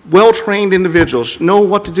 well-trained individuals, know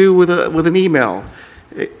what to do with an email.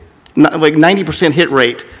 Like 90% hit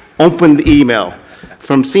rate. Open the email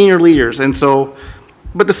from senior leaders, and so.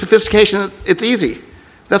 But the sophistication, it's easy.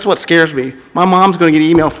 That's what scares me. My mom's going to get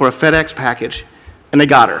an email for a FedEx package, and they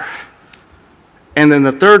got her. And then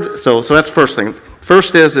the third, so that's the first thing.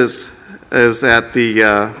 First is that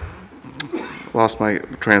the, lost my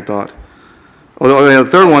train of thought. The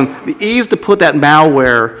third one, the ease to put that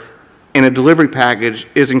malware in a delivery package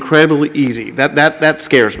is incredibly easy. That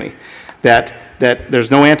scares me. That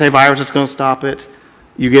there's no antivirus that's going to stop it.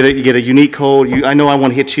 You get a unique code. I know I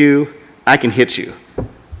want to hit you. I can hit you.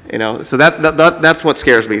 So that's what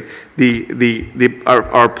scares me.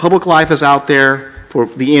 Our public life is out there for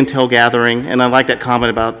the intel gathering, and I like that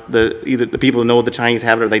comment about either the people who know the Chinese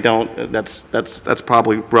have it or they don't. That's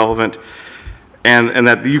probably relevant, and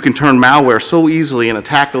that you can turn malware so easily and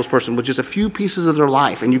attack those persons with just a few pieces of their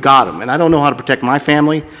life, and you got them. And I don't know how to protect my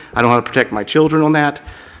family. I don't know how to protect my children on that.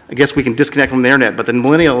 I guess we can disconnect from the internet, but the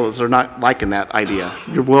millennials are not liking that idea.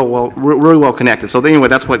 You're really well connected. So anyway,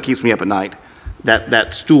 that's what keeps me up at night.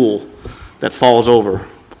 That stool that falls over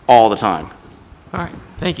all the time. All right,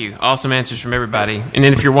 thank you. Awesome answers from everybody. And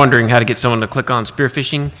then if you're wondering how to get someone to click on spear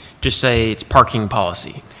phishing, just say it's parking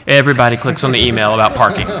policy. Everybody clicks on the email about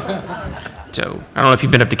parking. So I don't know if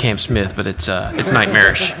you've been up to Camp Smith, but it's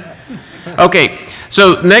nightmarish. Okay,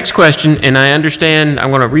 so next question, and I understand I'm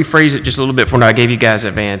going to rephrase it just a little bit from what I gave you guys in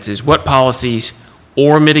advance, is what policies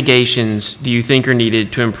or mitigations do you think are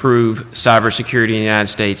needed to improve cybersecurity in the United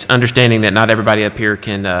States, understanding that not everybody up here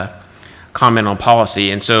can comment on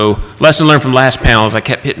policy. And so lesson learned from last panels, I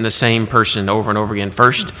kept hitting the same person over and over again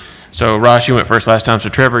first. So Ross, you went first last time, so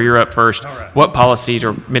Trevor, you're up first. All right. What policies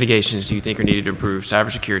or mitigations do you think are needed to improve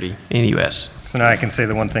cybersecurity in the U.S.? So now I can say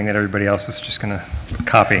the one thing that everybody else is just going to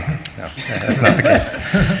copy. No, that's not the case.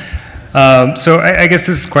 So I guess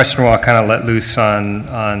this is a question where I'll kind of let loose on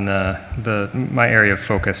my area of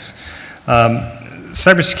focus.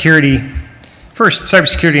 Cybersecurity. First,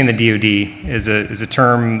 cybersecurity in the DoD is a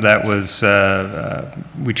term that was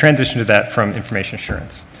we transitioned to that from information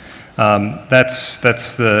assurance. That's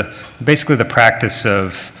basically the practice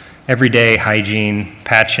of everyday hygiene,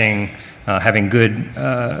 patching, having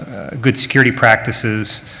good security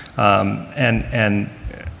practices, and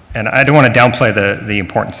I don't want to downplay the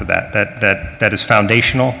importance of that. That is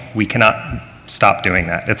foundational. We cannot stop doing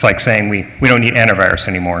that. It's like saying we don't need antivirus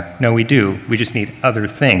anymore. No, we do. We just need other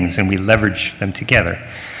things, and we leverage them together.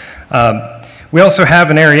 We also have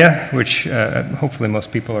an area, which hopefully most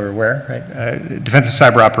people are aware, right? Defensive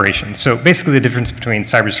cyber operations. So basically the difference between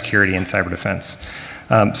cybersecurity and cyber defense.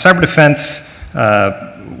 Cyber defense,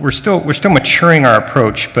 we're still maturing our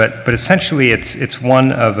approach, but essentially it's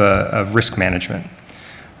one of risk management.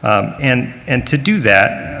 And to do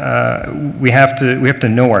that, we have to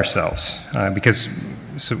know ourselves, because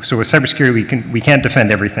so with cybersecurity we can't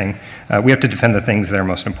defend everything. We have to defend the things that are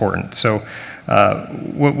most important. So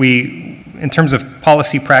in terms of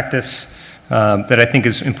policy practice, that I think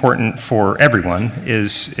is important for everyone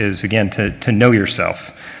is again to know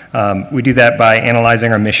yourself. We do that by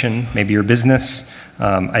analyzing our mission, maybe your business,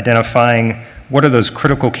 identifying what are those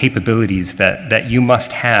critical capabilities that you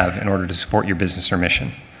must have in order to support your business or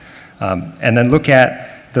mission. And then look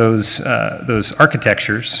at those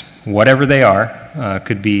architectures, whatever they are.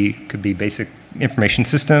 Could be basic information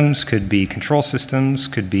systems, could be control systems,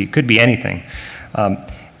 could be anything.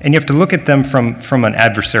 And you have to look at them from an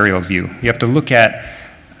adversarial view. You have to look at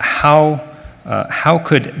how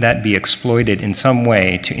could that be exploited in some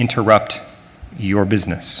way to interrupt your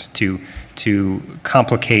business, to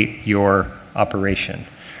complicate your operation.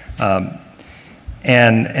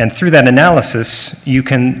 And through that analysis, you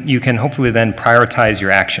can hopefully then prioritize your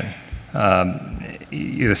action.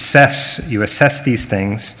 You assess these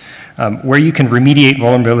things. Where you can remediate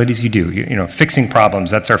vulnerabilities, you do. You know, fixing problems,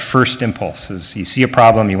 that's our first impulse, is you see a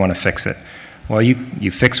problem, you want to fix it. Well,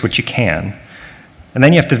 you fix what you can. And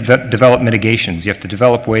then you have to develop mitigations. You have to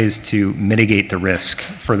develop ways to mitigate the risk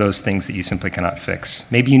for those things that you simply cannot fix.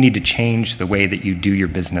 Maybe you need to change the way that you do your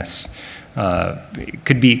business. It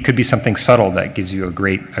could be something subtle that gives you a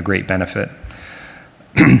great benefit.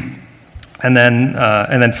 And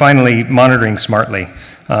then finally, monitoring smartly.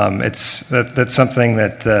 That's something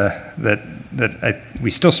that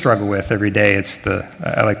we still struggle with every day.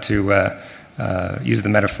 I like to use the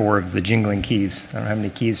metaphor of the jingling keys. I don't have any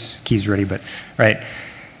keys ready, but right.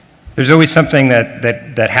 There's always something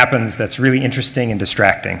that happens that's really interesting and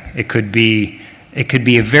distracting. It could be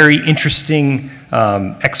a very interesting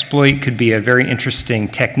exploit, could be a very interesting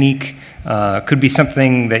technique, could be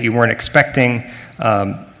something that you weren't expecting.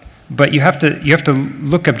 But you have to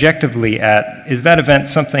look objectively at, is that event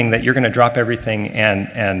something that you're going to drop everything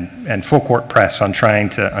and full court press on trying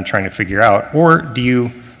to figure out, or do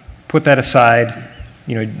you put that aside,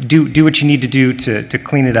 you know, do what you need to do to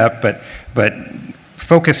clean it up, but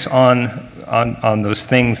focus on those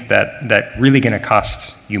things that really going to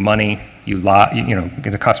cost you money, going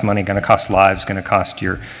to cost money, going to cost lives, going to cost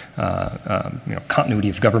your continuity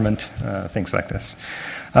of government, things like this.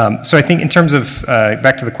 So I think in terms of,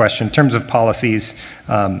 back to the question, in terms of policies,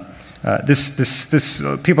 this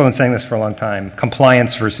people have been saying this for a long time,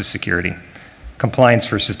 compliance versus security, compliance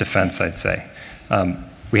versus defense, I'd say.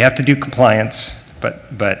 We have to do compliance, but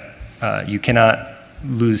you cannot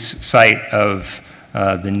lose sight of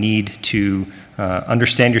the need to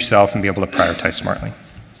understand yourself and be able to prioritize smartly.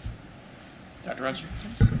 Dr. Runser.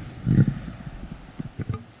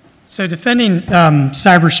 So defending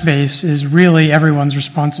cyberspace is really everyone's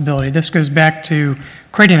responsibility. This goes back to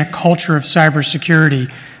creating a culture of cybersecurity.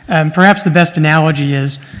 Perhaps the best analogy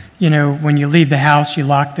is, you know, when you leave the house, you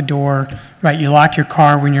lock the door, right? You lock your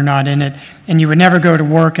car when you're not in it, and you would never go to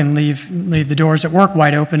work and leave the doors at work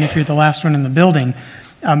wide open if you're the last one in the building.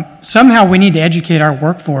 Somehow we need to educate our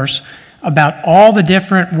workforce about all the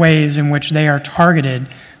different ways in which they are targeted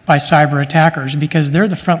by cyber attackers, because they're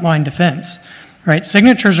the frontline defense. Right,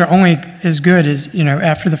 signatures are only as good as, you know,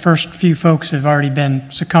 after the first few folks have already been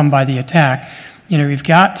succumbed by the attack. You know, we've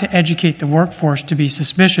got to educate the workforce to be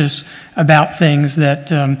suspicious about things that,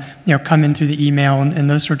 you know, come in through the email and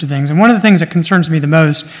those sorts of things. And one of the things that concerns me the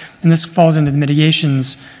most, and this falls into the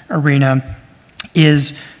mitigations arena,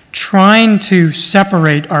 is trying to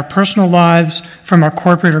separate our personal lives from our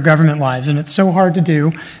corporate or government lives. And it's so hard to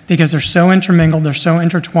do because they're so intermingled, they're so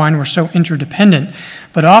intertwined, we're so interdependent.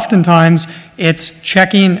 But oftentimes it's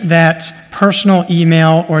checking that personal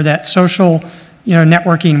email or that social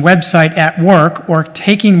networking website at work or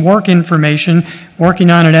taking work information, working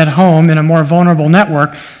on it at home in a more vulnerable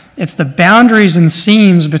network. It's the boundaries and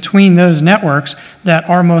seams between those networks that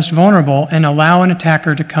are most vulnerable and allow an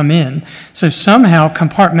attacker to come in. So somehow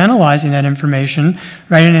compartmentalizing that information,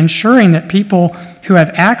 right, and ensuring that people who have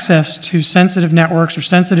access to sensitive networks or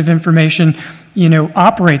sensitive information,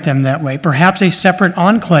 operate them that way. Perhaps a separate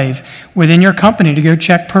enclave within your company to go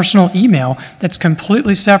check personal email that's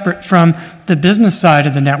completely separate from the business side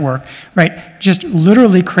of the network, right? Just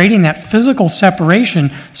literally creating that physical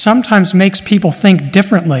separation sometimes makes people think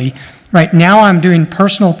differently, right? Now I'm doing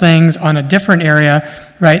personal things on a different area,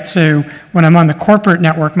 right? So when I'm on the corporate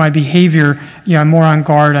network, my behavior, I'm more on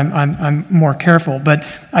guard, I'm more careful. But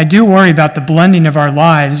I do worry about the blending of our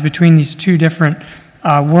lives between these two different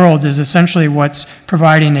worlds is essentially what's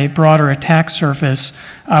providing a broader attack surface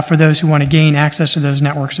for those who want to gain access to those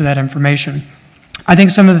networks or that information. I think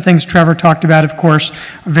some of the things Trevor talked about, of course,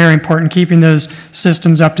 are very important, keeping those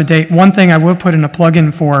systems up to date. One thing I will put in a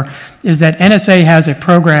plug-in for is that NSA has a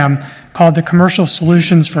program called the Commercial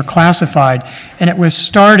Solutions for Classified, and it was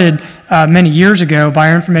started many years ago by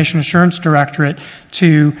our Information Assurance Directorate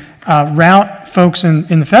to route folks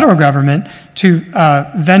in the federal government to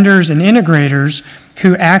vendors and integrators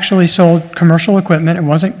who actually sold commercial equipment. It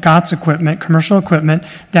wasn't GOTS equipment, commercial equipment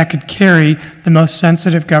that could carry the most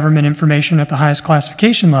sensitive government information at the highest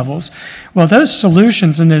classification levels. Well, those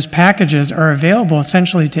solutions and those packages are available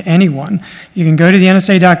essentially to anyone. You can go to the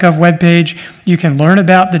NSA.gov webpage. You can learn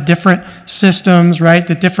about the different systems, right,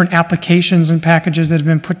 the different applications and packages that have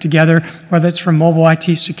been put together, whether it's for mobile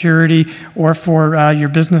IT security or for your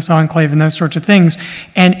business enclave and those sorts of things.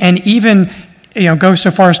 And even go so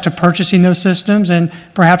far as to purchasing those systems and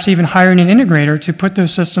perhaps even hiring an integrator to put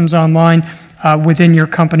those systems online within your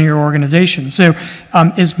company or organization. So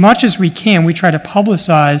as much as we can, we try to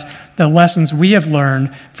publicize the lessons we have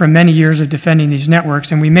learned from many years of defending these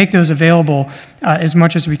networks, and we make those available as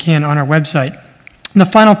much as we can on our website. And the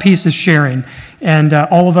final piece is sharing, and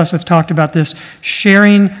all of us have talked about this,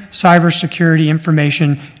 sharing cybersecurity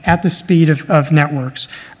information at the speed of networks.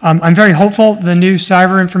 I'm very hopeful the new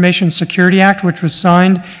Cyber Information Security Act, which was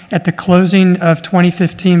signed at the closing of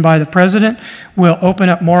 2015 by the President, will open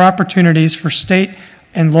up more opportunities for state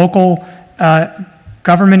and local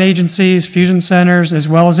government agencies, fusion centers, as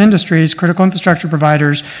well as industries, critical infrastructure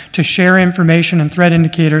providers, to share information and threat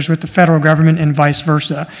indicators with the federal government and vice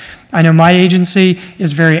versa. I know my agency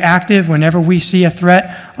is very active. Whenever we see a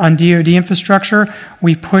threat on DoD infrastructure,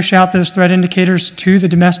 we push out those threat indicators to the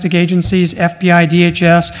domestic agencies, FBI,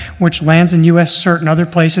 DHS, which lands in US CERT and other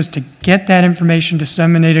places to get that information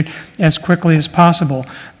disseminated as quickly as possible.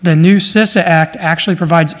 The new CISA Act actually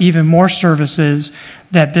provides even more services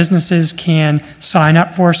that businesses can sign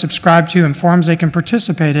up for, subscribe to, and forums they can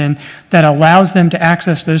participate in that allows them to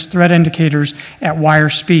access those threat indicators at wire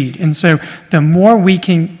speed. And so the more we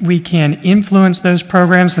can influence those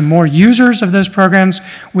programs, the more users of those programs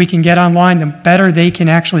we can get online, the better they can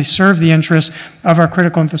actually serve the interests of our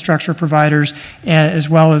critical infrastructure providers as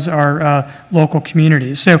well as our local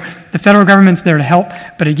communities. So the federal government's there to help,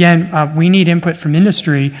 but again, we need input from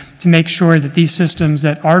industry to make sure that these systems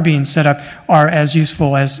that are being set up are as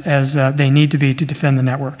useful as they need to be to defend the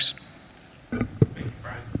networks.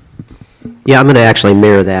 Yeah, I'm going to actually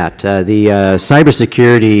mirror that. The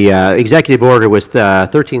cybersecurity executive order was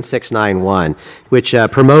 13691, which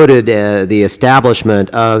promoted the establishment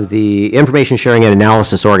of the information sharing and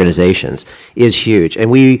analysis organizations, is huge. And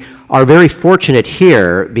we are very fortunate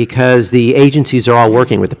here because the agencies are all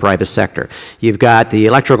working with the private sector. You've got the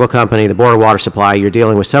electrical company, the board of water supply, you're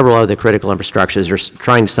dealing with several other critical infrastructures, you're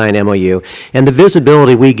trying to sign MOU, and the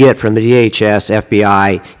visibility we get from the DHS,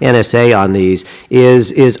 FBI, NSA on these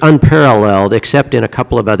is unparalleled except in a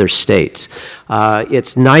couple of other states.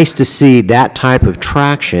 It's nice to see that type of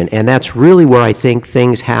traction, and that's really where I think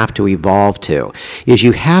things have to evolve to, is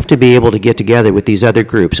you have to be able to get together with these other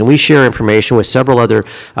groups, and we share information with several other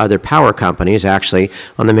power companies actually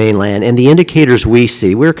on the mainland, and the indicators we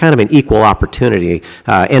see, we're kind of an equal opportunity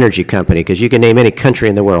energy company, because you can name any country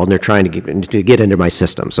in the world and they're trying to get into my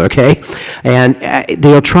systems, okay? And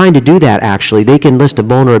they're trying to do that actually. They can list a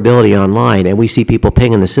vulnerability online, and we see people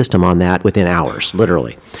pinging the system on that within hours,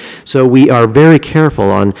 literally. So we are very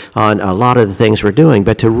careful on a lot of the things we're doing,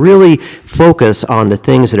 but to really focus focus on the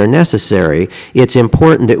things that are necessary, it's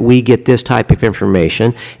important that we get this type of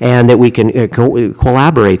information and that we can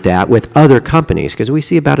collaborate that with other companies, because we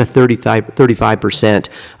see about a 35%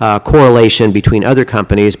 correlation between other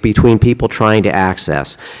companies, between people trying to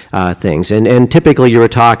access things. And typically you were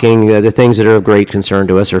talking, the things that are of great concern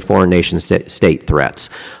to us are foreign nation state threats.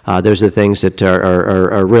 Those are the things that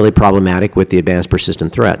are really problematic with the advanced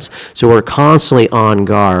persistent threats. So we're constantly on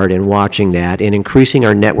guard and watching that and increasing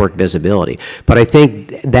our network visibility. But I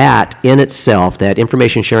think that in itself, that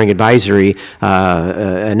information sharing advisory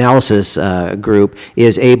analysis group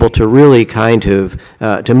is able to really kind of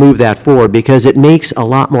to move that forward, because it makes a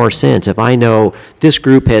lot more sense. If I know this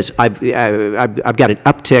group has, I've got an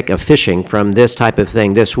uptick of phishing from this type of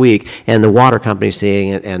thing this week, and the water company's seeing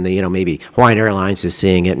it, and the, maybe Hawaiian Airlines is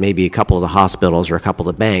seeing it, maybe a couple of the hospitals or a couple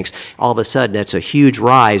of the banks, all of a sudden that's a huge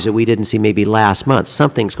rise that we didn't see maybe last month.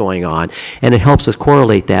 Something's going on, and it helps us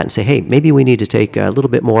correlate that and say, hey, maybe we need to take a little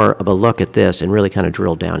bit more of a look at this and really kind of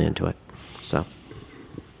drill down into it. So,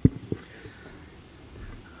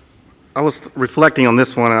 I was reflecting on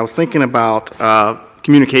this one, and I was thinking about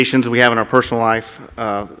communications we have in our personal life.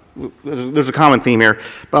 There's a common theme here,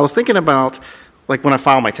 but I was thinking about, like, when I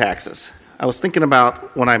file my taxes. I was thinking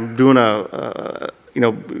about when I'm doing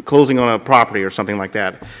closing on a property or something like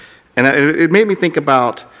that. And it made me think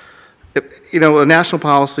about, a national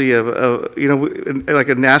policy of, like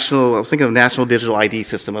a national, I was thinking of a national digital ID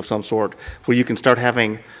system of some sort, where you can start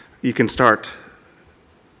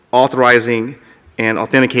authorizing and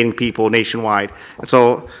authenticating people nationwide. And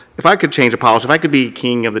so if I could change a policy, if I could be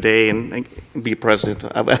king of the day and be president,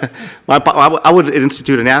 I would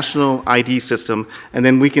institute a national ID system, and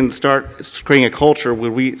then we can start creating a culture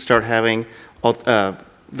where we start having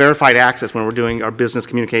verified access when we're doing our business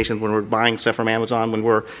communications, when we're buying stuff from Amazon, when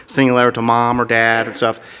we're sending a letter to mom or dad and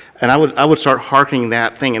stuff. And I would start harkening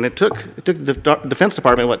that thing. And it took the Defense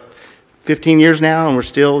Department, 15 years now, and we're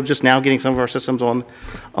still just now getting some of our systems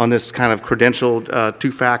on this kind of credentialed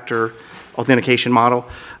two-factor authentication model.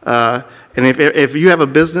 And if you have a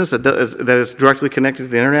business that is directly connected to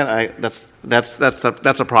the internet,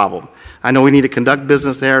 that's a problem. I know we need to conduct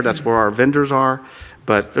business there. That's where our vendors are.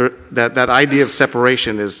 But that idea of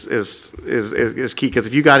separation is key, because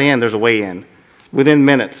if you got in, there's a way in. Within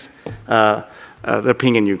minutes, they're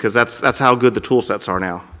pinging you, because that's how good the tool sets are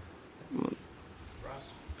now.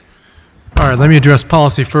 All right, let me address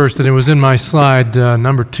policy first, and it was in my slide.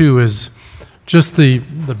 Number 2 is just the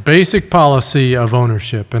basic policy of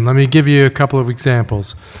ownership. And let me give you a couple of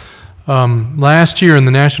examples. Last year in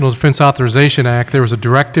the National Defense Authorization Act, there was a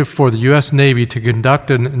directive for the U.S. Navy to conduct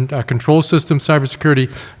a control system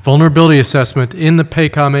cybersecurity vulnerability assessment in the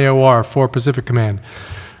PACOM AOR for Pacific Command.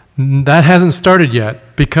 That hasn't started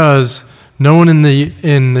yet because no one in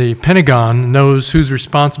the Pentagon knows who's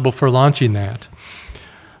responsible for launching that.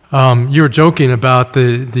 You were joking about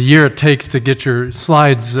the year it takes to get your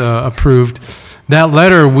slides approved. That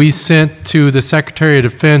letter we sent to the Secretary of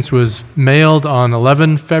Defense was mailed on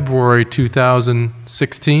 11 February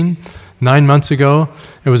 2016, 9 months ago.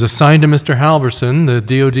 It was assigned to Mr. Halverson, the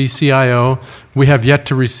DoD CIO. We have yet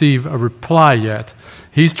to receive a reply yet.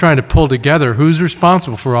 He's trying to pull together who's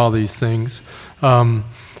responsible for all these things. So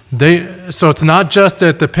it's not just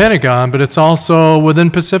at the Pentagon, but it's also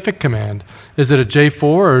within Pacific Command. Is it a J4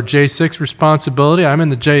 or J6 responsibility? I'm in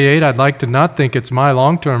the J8. I'd like to not think it's my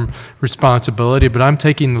long-term responsibility, but I'm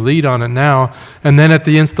taking the lead on it now. And then at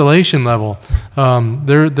the installation level,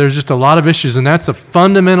 there's just a lot of issues, and that's a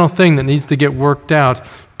fundamental thing that needs to get worked out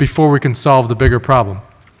before we can solve the bigger problem.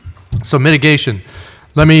 So mitigation.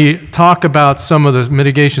 Let me talk about some of the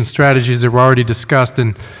mitigation strategies that were already discussed,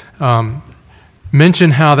 and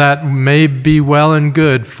mention how that may be well and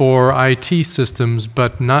good for IT systems,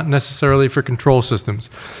 but not necessarily for control systems.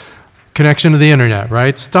 Connection to the internet,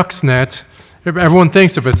 right? Stuxnet, everyone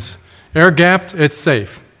thinks if it's air-gapped, it's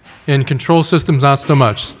safe. In control systems, not so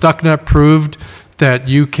much. Stuxnet proved that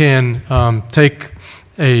you can take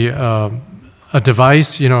a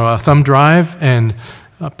device, a thumb drive, and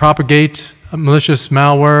propagate malicious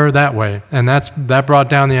malware that way, and that brought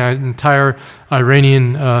down the entire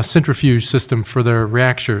Iranian centrifuge system for their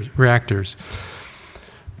reactors.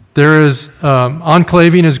 There is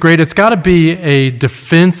enclaving is great. It's got to be a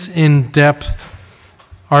defense in-depth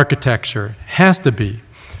architecture. It has to be.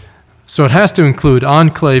 So it has to include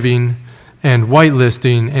enclaving and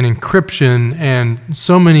whitelisting and encryption and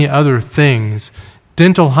so many other things.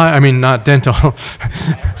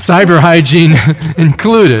 Cyber hygiene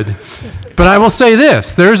included. But I will say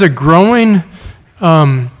this, there's a growing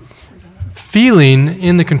feeling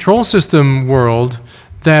in the control system world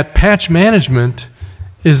that patch management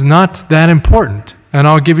is not that important. And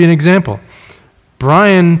I'll give you an example.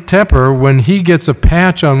 Bryan Tepper, when he gets a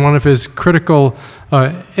patch on one of his critical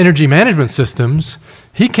energy management systems,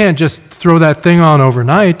 he can't just throw that thing on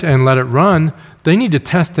overnight and let it run. They need to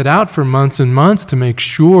test it out for months and months to make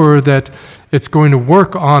sure that it's going to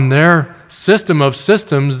work on their system of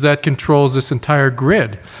systems that controls this entire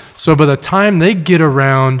grid. So by the time they get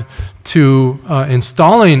around to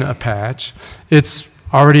installing a patch, it's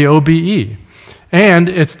already OBE. And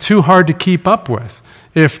it's too hard to keep up with.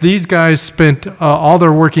 If these guys spent all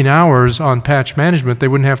their working hours on patch management, they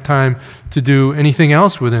wouldn't have time to do anything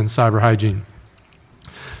else within cyber hygiene.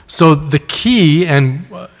 So the key, and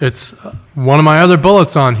it's one of my other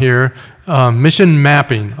bullets on here, mission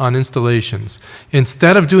mapping on installations.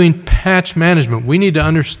 Instead of doing patch management, we need to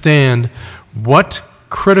understand what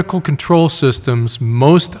critical control systems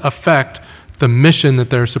most affect the mission that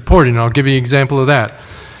they're supporting. I'll give you an example of that.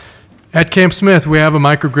 At Camp Smith, we have a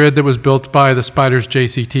microgrid that was built by the Spiders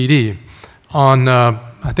JCTD. On,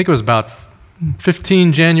 I think it was about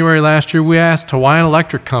 15 January last year, we asked Hawaiian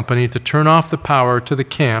Electric Company to turn off the power to the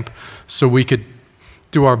camp so we could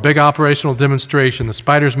do our big operational demonstration. The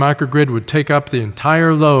Spiders microgrid would take up the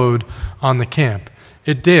entire load on the camp.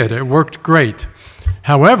 It did. It worked great.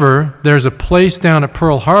 However, there's a place down at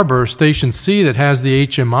Pearl Harbor, Station C, that has the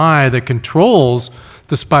HMI that controls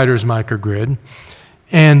the Spiders microgrid.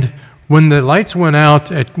 And when the lights went out,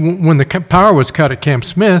 when the power was cut at Camp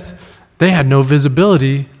Smith, they had no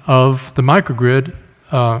visibility of the microgrid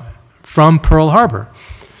from Pearl Harbor.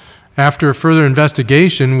 After further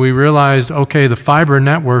investigation, we realized, okay, the fiber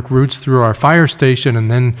network routes through our fire station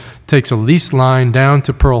and then takes a lease line down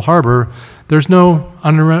to Pearl Harbor. There's no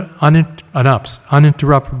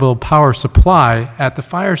uninterruptible power supply at the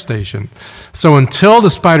fire station. So until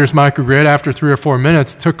the Spiders microgrid, after 3 or 4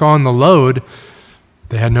 minutes, took on the load,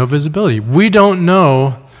 they had no visibility. We don't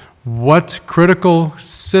know what critical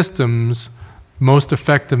systems most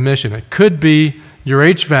affect the mission. It could be your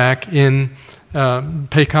HVAC in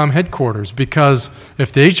PACOM headquarters, because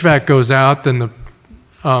if the HVAC goes out, then the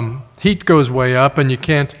heat goes way up and you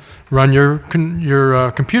can't run your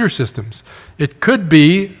computer systems. It could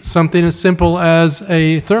be something as simple as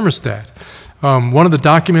a thermostat. One of the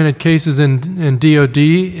documented cases in DOD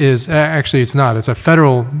is, actually it's not, it's a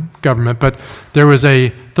federal government, but there was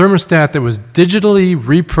a thermostat that was digitally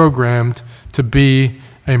reprogrammed to be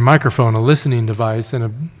a microphone, a listening device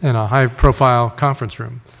in a high-profile conference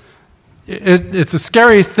room. It's a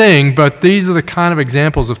scary thing, but these are the kind of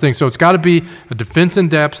examples of things. So it's got to be a defense in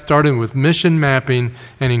depth, starting with mission mapping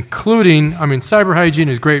and including, I mean, cyber hygiene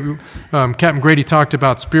is great. Captain Grady talked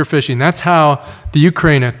about spearphishing. That's how the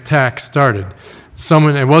Ukraine attack started.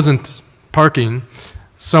 It wasn't parking.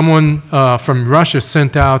 Someone from Russia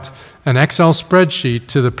sent out an Excel spreadsheet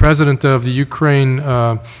to the president of the Ukraine,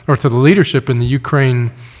 or to the leadership in the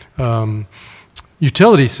Ukraine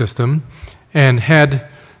utility system, and had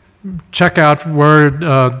check out where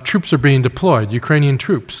troops are being deployed, Ukrainian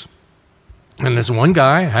troops. And this one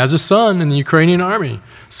guy has a son in the Ukrainian army.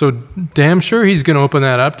 So damn sure he's going to open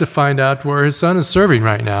that up to find out where his son is serving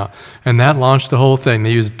right now. And that launched the whole thing.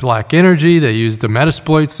 They used black energy. They used a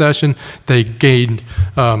Metasploit session. They gained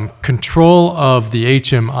control of the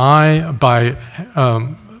HMI by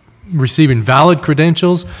receiving valid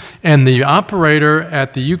credentials. And the operator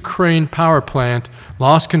at the Ukraine power plant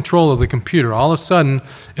lost control of the computer. All of a sudden,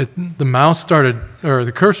 the mouse started, or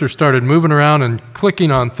the cursor started moving around and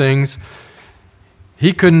clicking on things.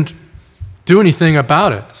 He couldn't do anything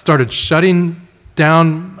about it. Started shutting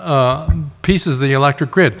down pieces of the electric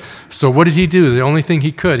grid. So what did he do? The only thing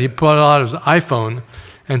he could, he pulled out his iPhone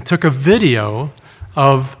and took a video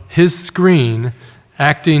of his screen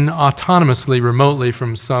acting autonomously remotely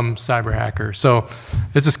from some cyber hacker. So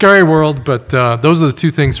it's a scary world, but those are the two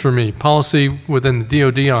things for me. Policy within the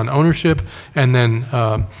DoD on ownership, and then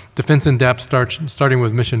defense in depth, starting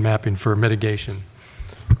with mission mapping for mitigation.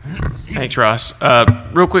 Thanks, Ross.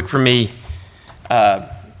 Real quick for me,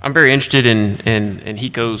 I'm very interested in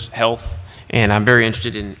HECO's health, and I'm very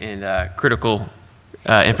interested in critical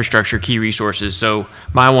infrastructure, key resources. So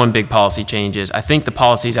my one big policy change is, I think the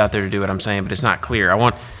policy's out there to do what I'm saying, but it's not clear.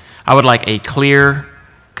 I would like a clear,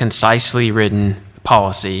 concisely written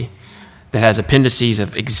policy that has appendices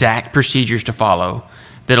of exact procedures to follow,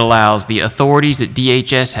 that allows the authorities that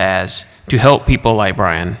DHS has to help people like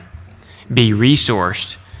Bryan be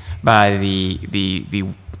resourced by the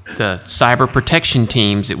cyber protection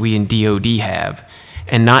teams that we in DoD have,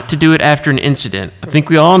 and not to do it after an incident. I think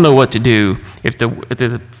we all know what to do. If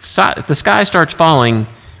the sky starts falling,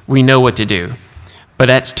 we know what to do, but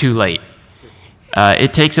that's too late.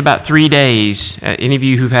 It takes about 3 days. Any of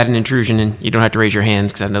you who've had an intrusion, and you don't have to raise your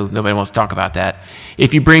hands because I know nobody wants to talk about that.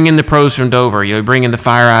 If you bring in the pros from Dover, you bring in the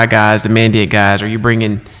FireEye guys, the Mandiant guys, or you bring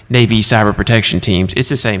in Navy cyber protection teams, it's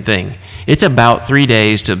the same thing. It's about 3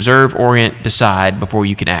 days to observe, orient, decide before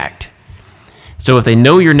you can act. So if they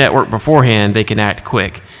know your network beforehand, they can act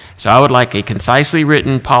quick. So I would like a concisely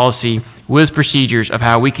written policy with procedures of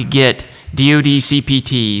how we could get DoD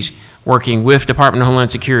CPTs working with Department of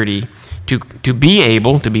Homeland Security to be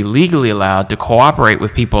able to be legally allowed to cooperate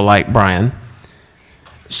with people like Bryan,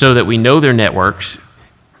 so that we know their networks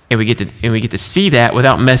and we get to see that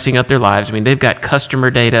without messing up their lives. I mean, they've got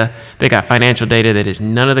customer data, they got financial data that is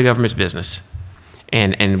none of the government's business,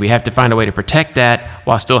 and we have to find a way to protect that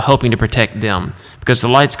while still helping to protect them, because the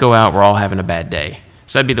lights go out, we're all having a bad day.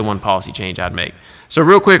 So that'd be the one policy change I'd make. So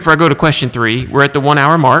real quick, before I go to question 3, we're at the 1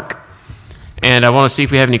 hour mark, and I want to see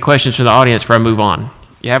if we have any questions from the audience before I move on.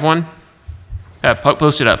 You have one?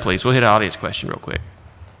 Post it up, please. We'll hit an audience question real quick.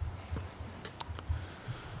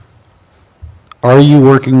 Are you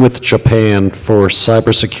working with Japan for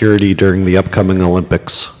cybersecurity during the upcoming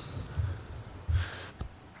Olympics?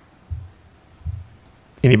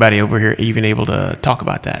 Anybody over here even able to talk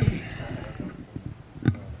about that?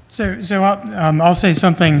 So I'll say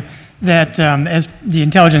something that as the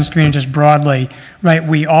intelligence community just broadly, right,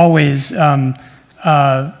 we always have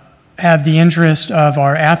the interest of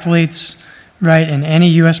our athletes, right, and any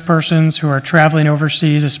U.S. persons who are traveling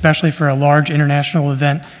overseas, especially for a large international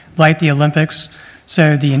event like the Olympics.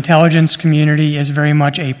 So the intelligence community is very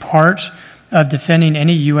much a part of defending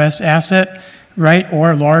any U.S. asset, right,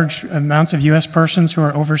 or large amounts of U.S. persons who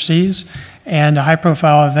are overseas. And a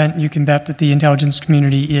high-profile event, you can bet that the intelligence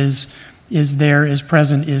community is there, is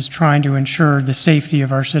present, is trying to ensure the safety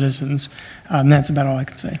of our citizens. And that's about all I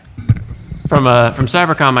can say. From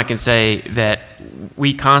CyberCom, I can say that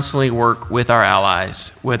we constantly work with our allies,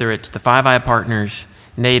 whether it's the Five Eyes partners,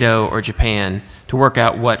 NATO, or Japan, to work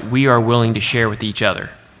out what we are willing to share with each other.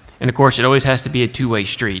 And of course, it always has to be a two-way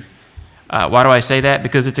street. Why do I say that?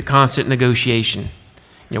 Because it's a constant negotiation.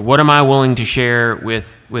 What am I willing to share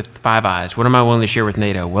with Five Eyes? What am I willing to share with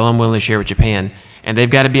NATO? Well, I'm willing to share with Japan. And they've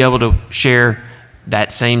got to be able to share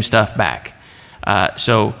that same stuff back.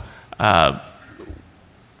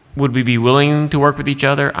 Would we be willing to work with each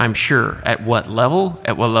other? I'm sure. At what level?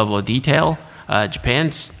 At what level of detail? I've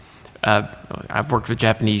worked with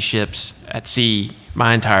Japanese ships at sea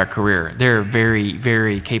my entire career. They're a very,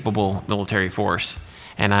 very capable military force.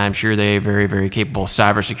 And I'm sure they're a very, very capable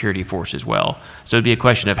cybersecurity force as well. So it'd be a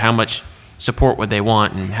question of how much support would they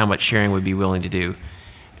want and how much sharing would be willing to do.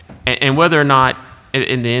 And whether or not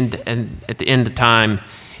at the end of time,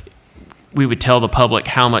 we would tell the public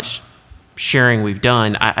how much sharing we've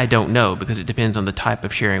done, I don't know, because it depends on the type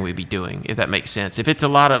of sharing we'd be doing, if that makes sense. If it's a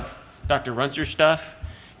lot of Dr. Runzer stuff,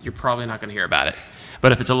 you're probably not going to hear about it.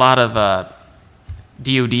 But if it's a lot of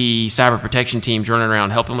DoD cyber protection teams running around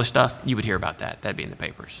helping with stuff, you would hear about that. That'd be in the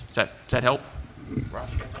papers. Does that help?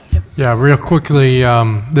 Ross, you got something? Yeah, real quickly,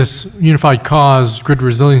 this Unified Cause Grid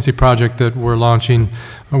Resiliency Project that we're launching,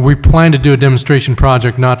 we plan to do a demonstration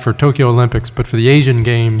project not for Tokyo Olympics, but for the Asian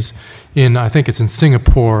Games I think it's in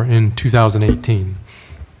Singapore in 2018.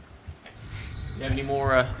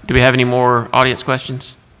 Do we have any more audience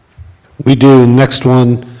questions? We do. Next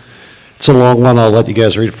one. It's a long one. I'll let you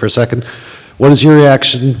guys read it for a second. What is your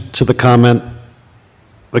reaction to the comment,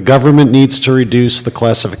 the government needs to reduce the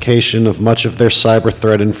classification of much of their cyber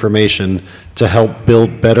threat information to help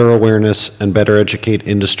build better awareness and better educate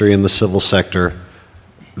industry in the civil sector?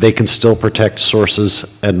 They can still protect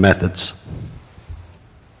sources and methods.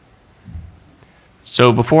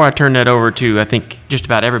 So before I turn that over to, I think just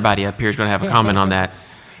about everybody up here is going to have a comment on that.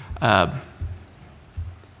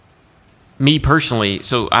 Me personally,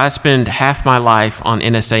 so I spend half my life on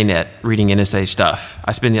NSA.net reading NSA stuff.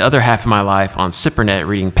 I spend the other half of my life on CYBERCOM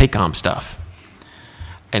reading PACOM stuff.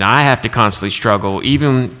 And I have to constantly struggle,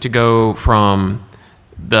 even to go from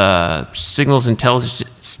the signals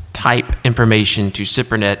intelligence type information to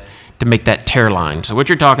CYBERCOM to make that tear line. So what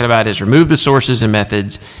you're talking about is remove the sources and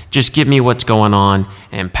methods, just give me what's going on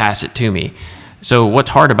and pass it to me. So what's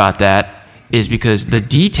hard about that is because the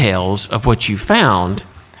details of what you found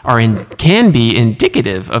can be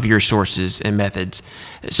indicative of your sources and methods.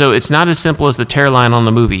 So it's not as simple as the tear line on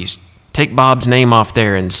the movies. Take Bob's name off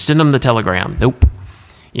there and send him the telegram. Nope.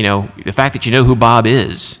 The fact that you know who Bob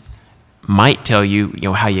is might tell you,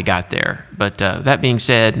 how you got there. But that being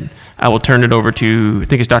said, I will turn it over to, I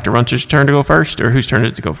think it's Dr. Runzer's turn to go first, or whose turn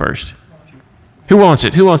is it to go first? Who wants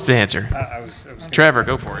it? Who wants to answer? Trevor,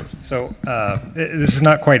 go for it. So this is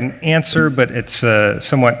not quite an answer, but it's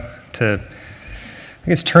somewhat to I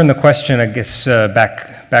guess turn the question,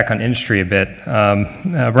 back on industry a bit.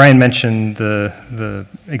 Bryan mentioned the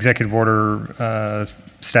executive order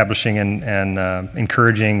establishing and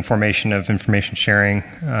encouraging formation of information sharing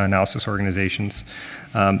analysis organizations.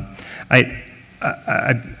 I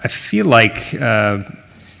feel like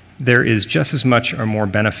there is just as much or more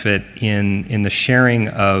benefit in the sharing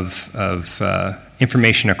of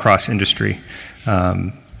information across industry.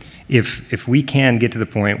 If we can get to the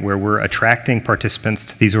point where we're attracting participants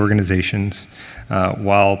to these organizations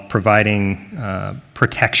while providing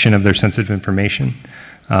protection of their sensitive information,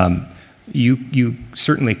 you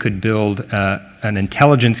certainly could build an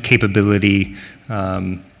intelligence capability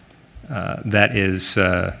that is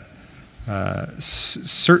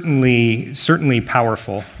certainly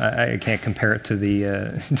powerful. I can't compare it to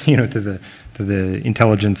the to the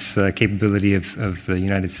intelligence capability of the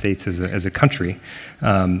United States as a country.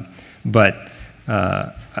 But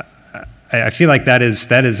I feel like that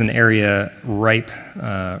is an area ripe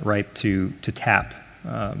to tap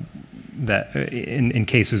that in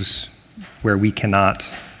cases where we cannot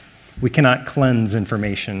cleanse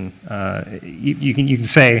information. You can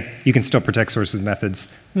say you can still protect sources methods.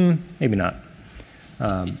 Maybe not.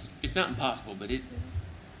 It's not impossible, but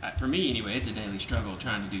for me anyway, it's a daily struggle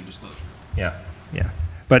trying to do disclosure. Yeah.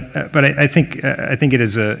 But I think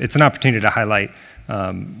it's an opportunity to highlight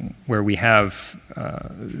where we have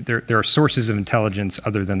there are sources of intelligence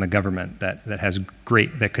other than the government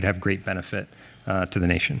that could have great benefit to the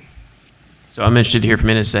nation. So I'm interested to hear from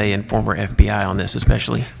NSA and former FBI on this,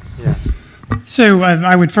 especially. Yeah. So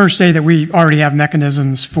I would first say that we already have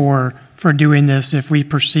mechanisms for doing this if we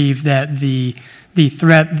perceive that the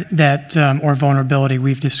threat that or vulnerability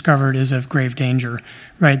we've discovered is of grave danger,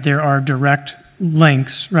 right? There are direct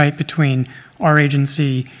links, right, between our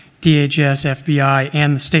agency, DHS, FBI,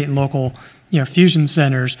 and the state and local, fusion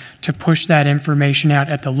centers to push that information out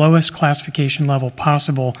at the lowest classification level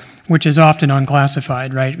possible, which is often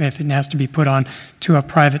unclassified, right, if it has to be put on to a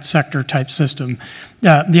private sector type system.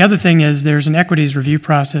 The other thing is there's an equities review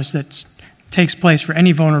process that takes place for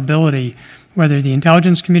any vulnerability, whether the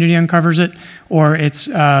intelligence community uncovers it or it's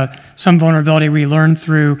some vulnerability we learn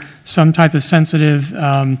through some type of sensitive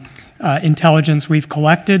intelligence we've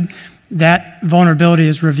collected. That vulnerability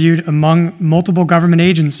is reviewed among multiple government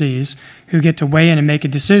agencies who get to weigh in and make a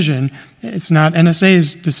decision. It's not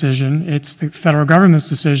NSA's decision, it's the federal government's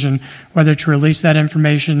decision whether to release that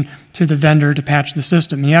information to the vendor to patch the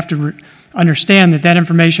system. And you have to understand that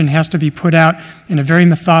information has to be put out in a very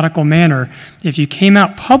methodical manner. If you came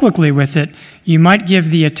out publicly with it, you might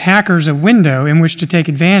give the attackers a window in which to take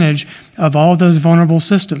advantage of all of those vulnerable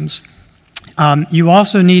systems. You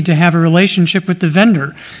also need to have a relationship with the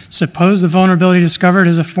vendor. Suppose the vulnerability discovered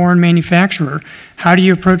is a foreign manufacturer. How do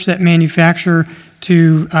you approach that manufacturer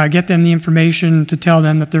to get them the information to tell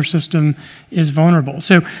them that their system is vulnerable?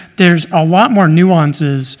 So there's a lot more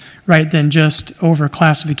nuances, right, than just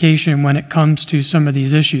overclassification when it comes to some of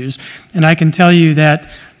these issues. And I can tell you that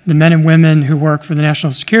the men and women who work for the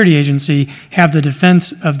National Security Agency have the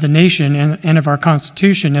defense of the nation and of our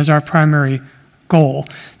Constitution as our primary goal.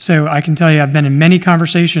 So I can tell you I've been in many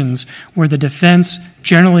conversations where the defense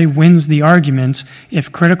generally wins the argument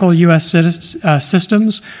if critical U.S.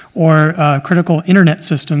 systems or critical internet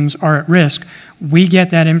systems are at risk. We get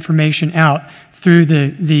that information out through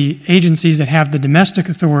the agencies that have the domestic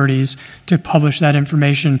authorities to publish that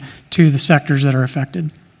information to the sectors that are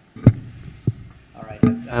affected. All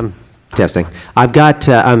right. Testing.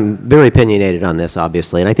 I'm very opinionated on this,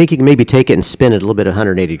 obviously, and I think you can maybe take it and spin it a little bit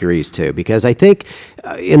 180 degrees, too, because I think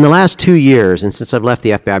in the last 2 years, and since I've left the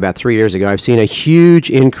FBI about 3 years ago, I've seen a huge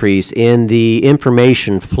increase in the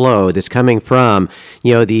information flow that's coming from,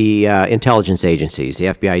 the intelligence agencies, the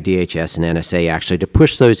FBI, DHS, and NSA, actually, to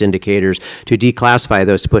push those indicators, to declassify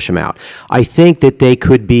those, to push them out. I think that they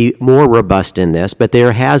could be more robust in this, but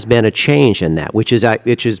there has been a change in that, which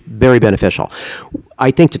is very beneficial. I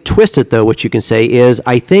think to twist it, though, what you can say is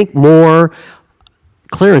I think more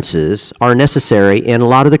clearances are necessary in a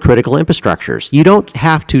lot of the critical infrastructures. You don't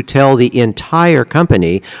have to tell the entire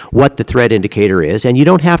company what the threat indicator is, and you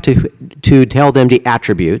don't have to tell them the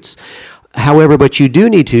attributes. However, but you do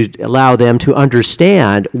need to allow them to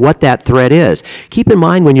understand what that threat is. Keep in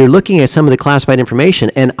mind when you're looking at some of the classified information,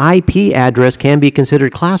 an IP address can be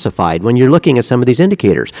considered classified when you're looking at some of these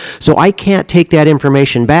indicators. So I can't take that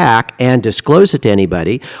information back and disclose it to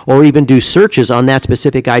anybody or even do searches on that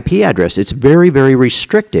specific IP address. It's very, very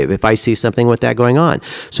restrictive if I see something with that going on.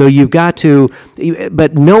 So you've got to,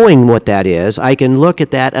 but knowing what that is, I can look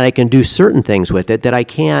at that and I can do certain things with it that I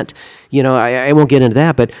can't, I won't get into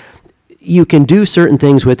that, but you can do certain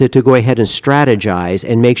things with it to go ahead and strategize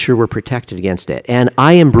and make sure we're protected against it. And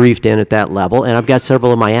I am briefed in at that level, and I've got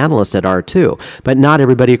several of my analysts that are too, but not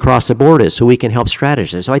everybody across the board is, so we can help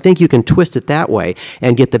strategize. So I think you can twist it that way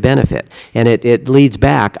and get the benefit. And it leads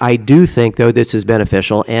back. I do think, though, this is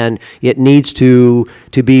beneficial, and it needs to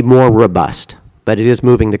be more robust, but it is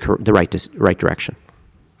moving the right direction.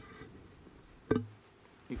 You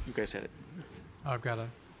guys said it. I've got a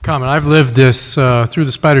comment. I've lived this through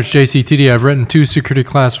the Spiders JCTD. I've written 2 security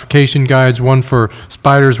classification guides, one for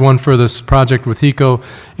Spiders, one for this project with HECO,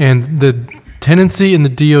 and the tendency in the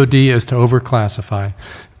DoD is to overclassify.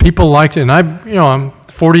 People like it, and I'm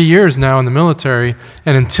 40 years now in the military,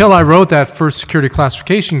 and until I wrote that first security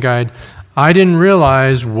classification guide, I didn't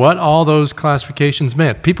realize what all those classifications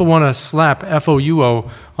meant. People want to slap FOUO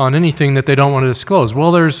on anything that they don't want to disclose.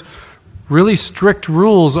 Well, there's really strict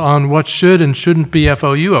rules on what should and shouldn't be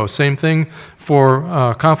FOUO. Same thing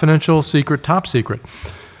for confidential, secret, top secret.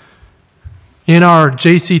 In our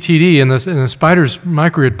JCTD, in the Spiders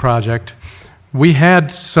microgrid project, we had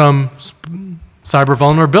some cyber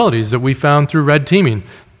vulnerabilities that we found through red teaming.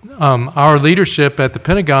 Our leadership at the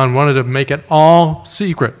Pentagon wanted to make it all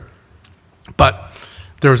secret, but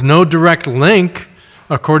there's no direct link,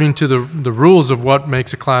 according to the rules of what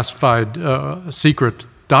makes a classified secret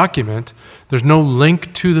document. There's no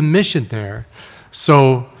link to the mission there.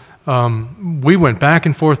 So we went back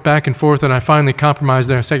and forth, and I finally compromised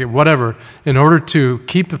there and said, whatever, in order to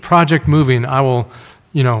keep the project moving, I will,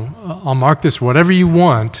 I'll mark this whatever you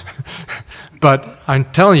want, but I'm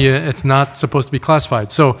telling you, it's not supposed to be classified.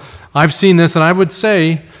 So I've seen this, and I would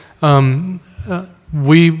say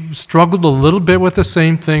we struggled a little bit with the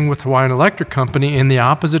same thing with Hawaiian Electric Company in the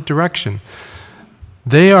opposite direction.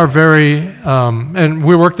 They are very, and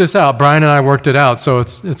we worked this out. Bryan and I worked it out, so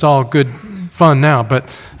it's all good fun now. But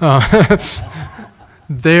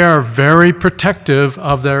they are very protective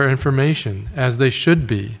of their information, as they should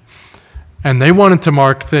be, and they wanted to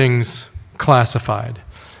mark things classified.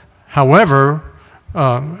 However,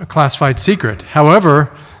 classified secret. However,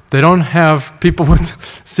 they don't have people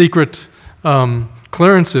with secret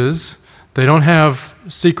clearances. They don't have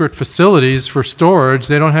secret facilities for storage.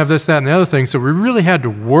 They don't have this, that, and the other thing. So we really had to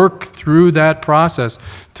work through that process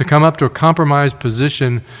to come up to a compromised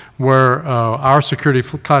position where our security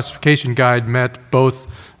classification guide met both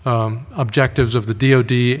objectives of the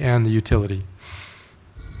DoD and the utility.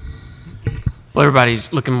 Well,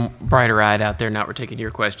 everybody's looking brighter-eyed out there now. We're taking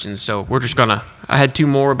your questions. So we're just going to, I had 2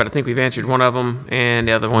 more, but I think we've answered one of them. And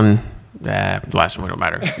the other one, the last one don't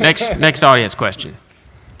matter. Next audience question.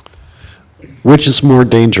 Which is more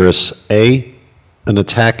dangerous, A, an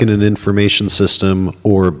attack in an information system,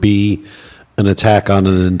 or B, an attack on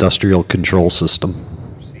an industrial control system?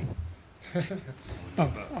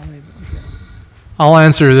 I'll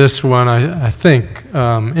answer this one. I think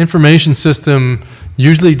information system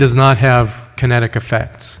usually does not have kinetic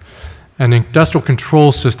effects. An industrial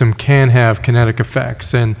control system can have kinetic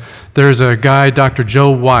effects. And there's a guy, Dr. Joe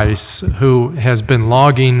Weiss, who has been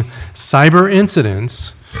logging cyber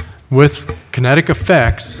incidents with kinetic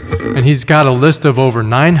effects, and he's got a list of over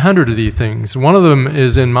 900 of these things. One of them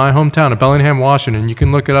is in my hometown of Bellingham, Washington. You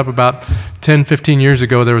can look it up. About 10, 15 years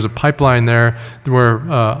ago, there was a pipeline there where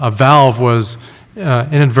a valve was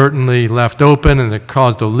inadvertently left open, and it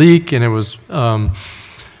caused a leak, and it was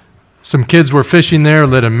some kids were fishing there,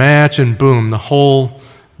 lit a match, and boom, the whole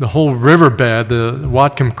riverbed, the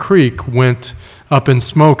Whatcom Creek, went up in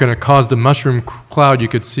smoke, and it caused a mushroom cloud you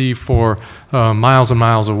could see for miles and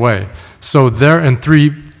miles away. So there, and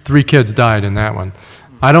three kids died in that one.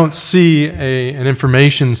 I don't see an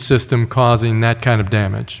information system causing that kind of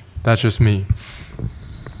damage. That's just me.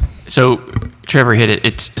 So Trevor hit it.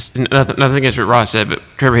 It's nothing against what Ross said, but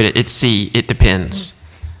Trevor hit it. It's C. It depends.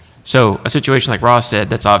 So a situation like Ross said,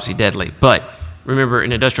 that's obviously deadly. But remember,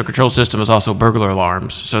 an industrial control system is also burglar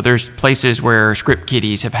alarms. So there's places where script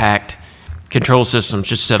kiddies have hacked control systems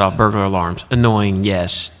just set off burglar alarms. Annoying,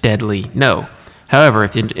 yes. Deadly, no. However,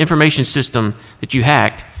 if the information system that you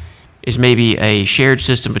hacked is maybe a shared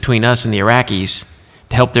system between us and the Iraqis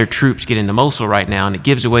to help their troops get into Mosul right now, and it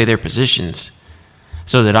gives away their positions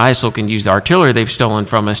so that ISIL can use the artillery they've stolen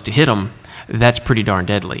from us to hit them, that's pretty darn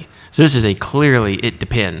deadly. So this is a clearly, it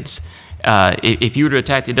depends. If you were to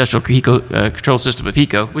attack the industrial control system of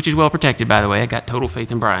HECO, which is well protected, by the way, I got total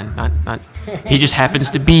faith in Bryan. He just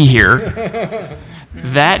happens to be here.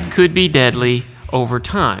 That could be deadly over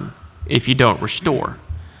time if you don't restore.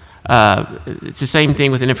 It's the same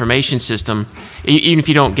thing with an information system. Even if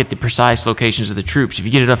you don't get the precise locations of the troops, if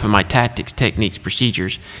you get enough of my tactics, techniques,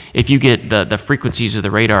 procedures, if you get the frequencies of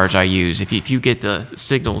the radars I use, if you get the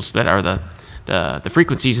signals that are the the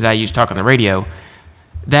frequencies that I use to talk on the radio,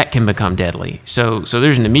 that can become deadly. So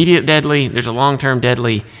there's an immediate deadly, there's a long-term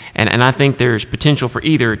deadly, and I think there's potential for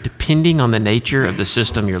either, depending on the nature of the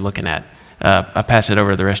system you're looking at. I'll pass it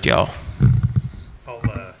over to the rest of y'all.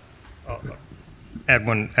 I'll add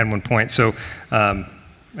one point. So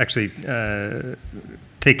actually,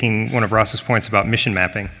 taking one of Ross's points about mission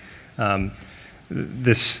mapping,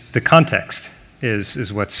 the context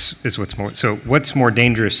is what's more. So what's more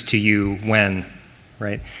dangerous to you when,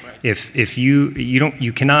 right? If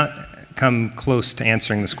you cannot come close to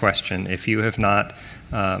answering this question if you have not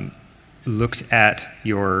looked at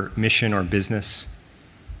your mission or business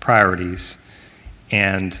priorities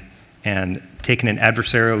and taken an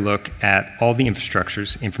adversarial look at all the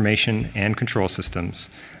infrastructures, information and control systems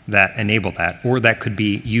that enable that, or that could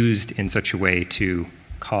be used in such a way to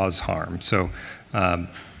cause harm. So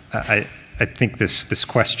I think this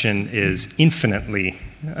question is infinitely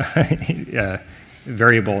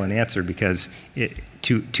variable in answer, because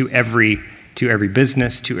to every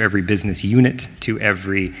business, to every business unit, to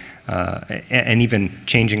every and even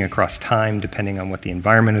changing across time depending on what the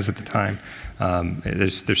environment is at the time.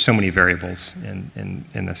 There's so many variables in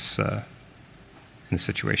this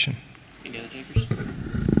situation. Any other takers?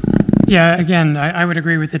 Yeah, again, I would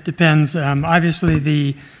agree with it depends. Obviously,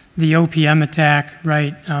 the OPM attack,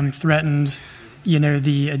 right, threatened,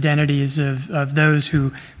 the identities of those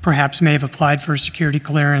who perhaps may have applied for a security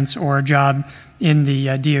clearance or a job in the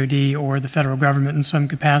DoD or the federal government in some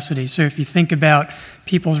capacity. So if you think about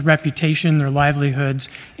people's reputation, their livelihoods,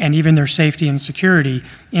 and even their safety and security,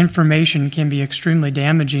 information can be extremely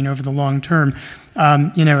damaging over the long term.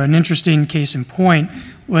 An interesting case in point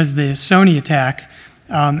was the Sony attack.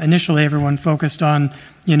 Initially, everyone focused on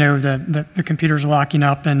the computers locking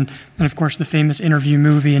up and of course the famous Interview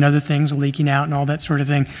movie and other things leaking out and all that sort of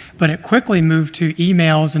thing. But it quickly moved to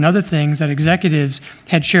emails and other things that executives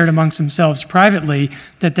had shared amongst themselves privately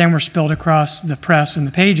that then were spilled across the press and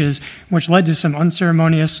the pages, which led to some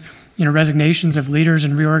unceremonious resignations of leaders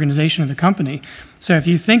and reorganization of the company. So if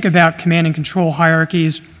you think about command and control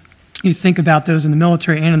hierarchies, you think about those in the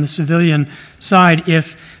military and in the civilian side,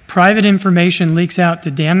 if private information leaks out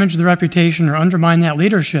to damage the reputation or undermine that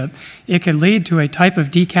leadership, it could lead to a type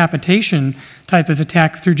of decapitation type of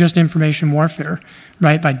attack through just information warfare,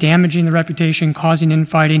 right? By damaging the reputation, causing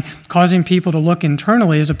infighting, causing people to look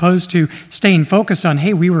internally as opposed to staying focused on,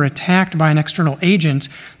 hey, we were attacked by an external agent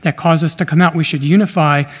that caused us to come out. We should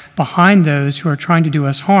unify behind those who are trying to do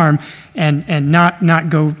us harm and not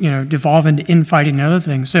go, devolve into infighting and other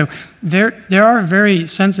things. So there are very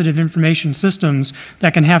sensitive information systems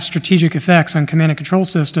that can have strategic effects on command and control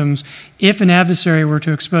systems if an adversary were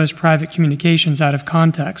to expose private communications out of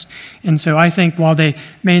context. And so I think while they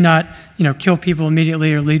may not kill people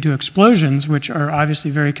immediately or lead to explosions, which are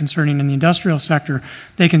obviously very concerning in the industrial sector,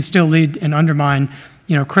 they can still lead and undermine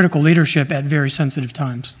critical leadership at very sensitive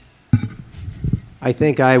times. I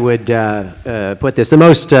think I would put this. The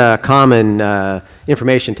most common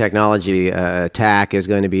information technology attack is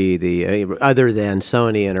going to be other than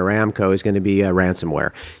Sony and Aramco, is going to be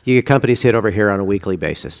ransomware. You get companies hit over here on a weekly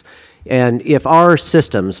basis. And if our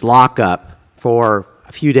systems lock up for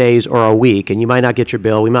a few days or a week, and you might not get your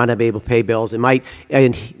bill, we might not be able to pay bills, it might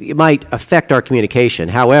affect our communication.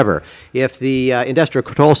 However, if the industrial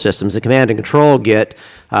control systems, the command and control, get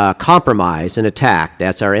compromised and attacked,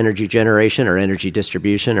 that's our energy generation, our energy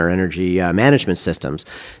distribution, our energy management systems,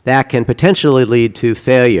 that can potentially lead to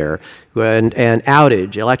failure and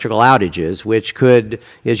electrical outages, which could,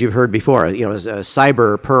 as you've heard before, as a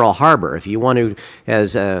cyber Pearl Harbor. If you want to,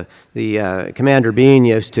 as the Commander Bean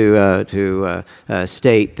used to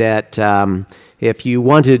state, that if you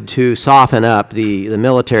wanted to soften up the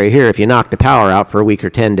military here, if you knock the power out for a week or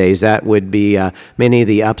 10 days, that would be many of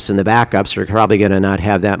the ups and the backups are probably going to not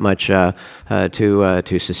have that much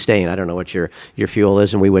to sustain. I don't know what your fuel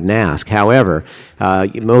is, and we wouldn't ask. However,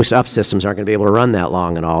 most up systems aren't going to be able to run that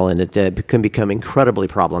long and all, and it can become incredibly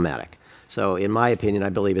problematic. So in my opinion, I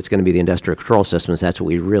believe it's going to be the industrial control systems. That's what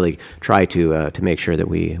we really try to make sure that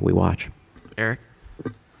we watch. Eric?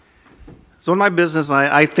 So in my business,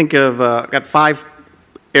 I think of, got 5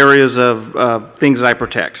 areas of things that I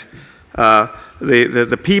protect.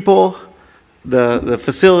 The people, the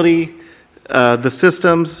facility, the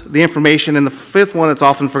systems, the information, and the 5th one that's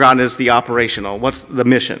often forgotten is the operational. What's the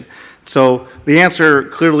mission? So the answer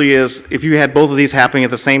clearly is, if you had both of these happening at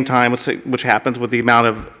the same time, which happens with the amount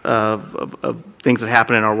of things that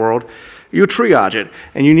happen in our world, you triage it,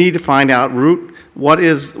 and you need to find out root what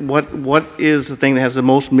is the thing that has the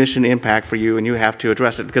most mission impact for you, and you have to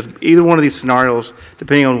address it. Because either one of these scenarios,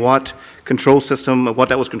 depending on what control system, what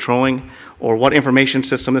that was controlling, or what information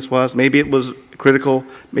system this was, maybe it was critical,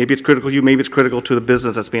 maybe it's critical to you, maybe it's critical to the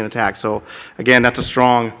business that's being attacked. So again, that's a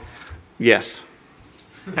strong yes.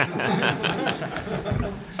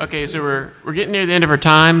 Okay, so we're getting near the end of our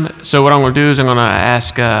time. So what I'm going to do is I'm going to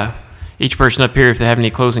ask each person up here if they have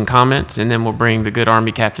any closing comments, and then we'll bring the good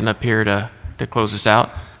Army captain up here to close us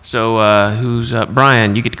out. So who's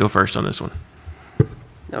Bryan? You get to go first on this one.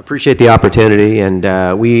 I appreciate the opportunity,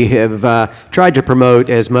 and we have tried to promote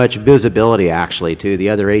as much visibility, actually, to the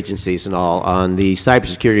other agencies and all on the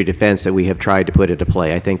cybersecurity defense that we have tried to put into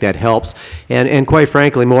play. I think that helps, and quite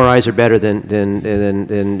frankly, more eyes are better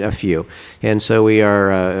than a few. And so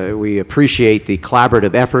we appreciate the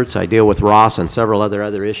collaborative efforts. I deal with Ross on several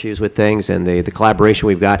other issues with things, and the collaboration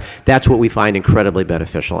we've got. That's what we find incredibly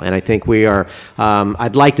beneficial. And I think we are.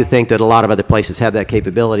 I'd like to think that a lot of other places have that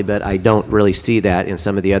capability, but I don't really see that in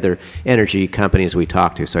some of the other energy companies we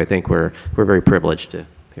talk to. So I think we're very privileged to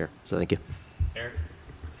hear. So thank you. Eric?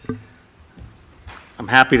 I'm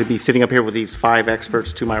happy to be sitting up here with these 5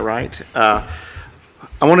 experts to my right. I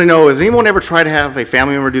want to know, has anyone ever tried to have a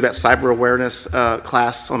family member do that cyber awareness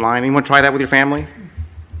class online? Anyone try that with your family?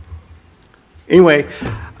 Anyway,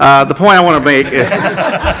 the point I want to make,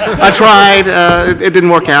 I tried, it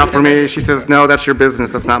didn't work out for me. She says, no, that's your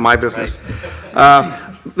business, that's not my business.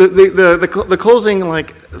 The closing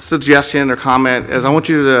suggestion or comment is I want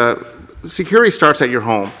you to, security starts at your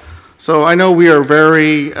home. So I know we are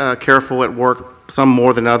very careful at work, some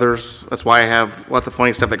more than others. That's why I have lots of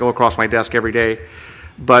funny stuff that go across my desk every day.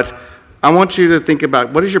 But I want you to think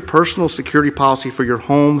about what is your personal security policy for your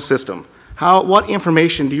home system? What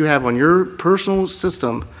information do you have on your personal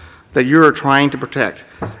system that you're trying to protect?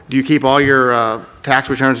 Do you keep all your tax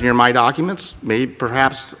returns in your My Documents? Maybe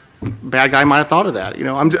perhaps bad guy might have thought of that. You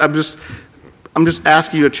know, I'm just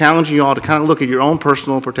asking you, challenging you all to kind of look at your own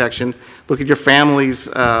personal protection, look at your family's,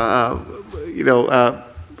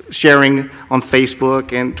 sharing on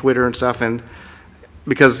Facebook and Twitter and stuff, and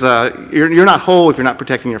because you're not whole if you're not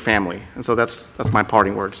protecting your family. And so that's my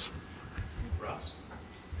parting words.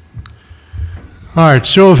 All right,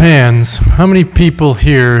 show of hands. How many people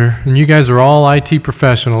here, and you guys are all IT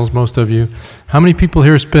professionals, most of you, how many people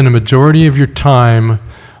here spend a majority of your time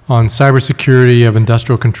on cybersecurity of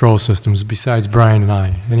industrial control systems besides Bryan and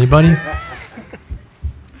I? Anybody?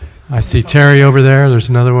 I see Terry over there. There's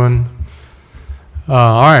another one.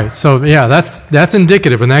 All right, so yeah, that's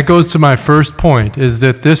indicative, and that goes to my first point, is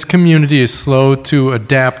that this community is slow to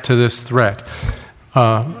adapt to this threat.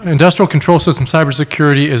 Industrial control system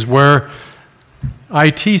cybersecurity is where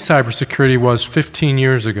IT cybersecurity was 15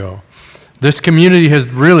 years ago. This community has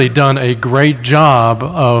really done a great job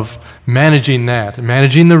of managing that,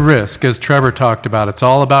 managing the risk, as Trevor talked about. It's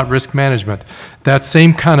all about risk management. That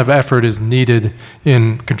same kind of effort is needed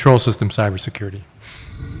in control system cybersecurity.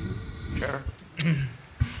 Trevor?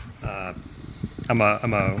 I'm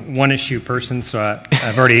a one-issue person, so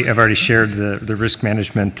I've already shared the risk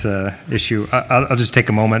management issue. I'll just take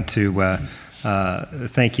a moment to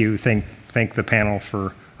thank the panel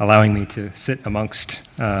for allowing me to sit amongst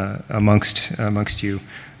you.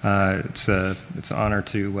 It's an honor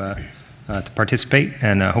to participate,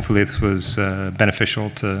 and hopefully this was beneficial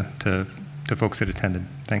to folks that attended.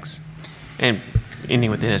 Thanks. And ending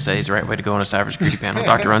with NSA is the right way to go on a cybersecurity panel.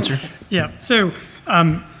 Dr. Runser? Yeah, so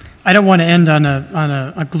I don't want to end on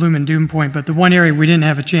a gloom and doom point, but the one area we didn't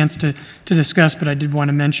have a chance to discuss, but I did want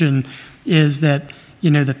to mention, is that,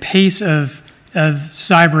 the pace of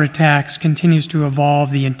cyber attacks continues to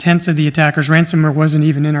evolve. The intents of the attackers, ransomware wasn't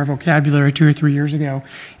even in our vocabulary 2 or 3 years ago.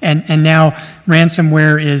 And now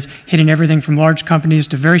ransomware is hitting everything from large companies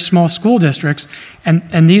to very small school districts.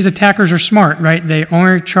 And these attackers are smart, right? They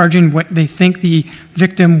are charging what they think the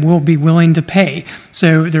victim will be willing to pay.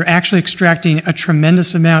 So they're actually extracting a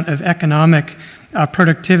tremendous amount of economic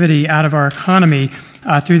productivity out of our economy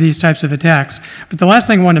through these types of attacks. But the last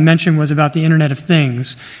thing I wanted to mention was about the Internet of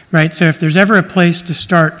Things, right? So if there's ever a place to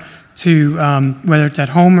start to, whether it's at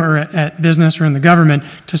home or at business or in the government,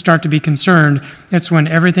 to start to be concerned, it's when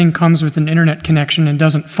everything comes with an internet connection and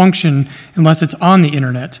doesn't function unless it's on the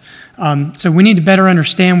internet. So we need to better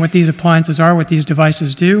understand what these appliances are, what these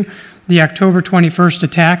devices do. The October 21st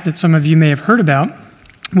attack that some of you may have heard about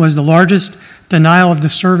was the largest denial of the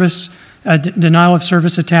service denial of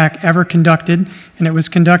service attack ever conducted, and it was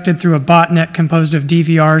conducted through a botnet composed of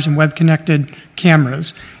DVRs and web-connected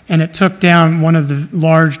cameras. And it took down one of the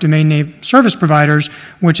large domain name service providers,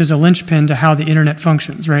 which is a linchpin to how the internet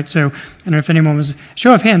functions, right? So I don't know if anyone was,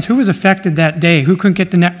 show of hands, who was affected that day? Who couldn't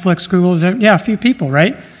get to Netflix, Google? Yeah, a few people,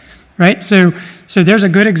 right? Right? So there's a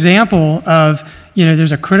good example of,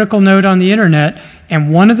 there's a critical node on the internet,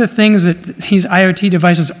 and one of the things that these IoT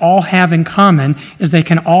devices all have in common is they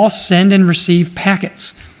can all send and receive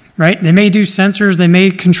packets, right? They may do sensors, they may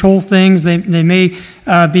control things, they may be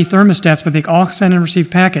thermostats, but they all send and receive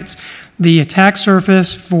packets. The attack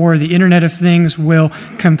surface for the Internet of Things will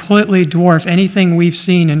completely dwarf anything we've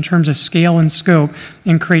seen in terms of scale and scope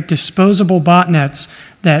and create disposable botnets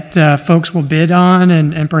that folks will bid on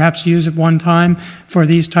and perhaps use at one time for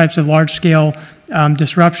these types of large-scale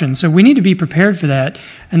disruptions. So we need to be prepared for that.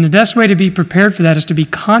 And the best way to be prepared for that is to be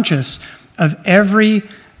conscious of every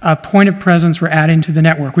point of presence we're adding to the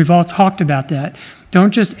network. We've all talked about that.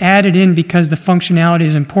 Don't just add it in because the functionality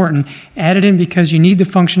is important. Add it in because you need the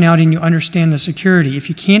functionality and you understand the security. If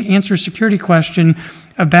you can't answer a security question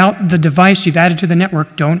about the device you've added to the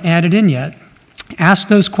network, don't add it in yet. Ask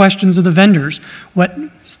those questions of the vendors. What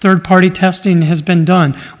third-party testing has been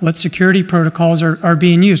done? What security protocols are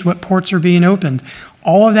being used? What ports are being opened?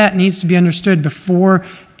 All of that needs to be understood before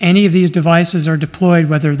any of these devices are deployed,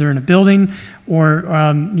 whether they're in a building or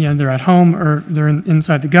they're at home or they're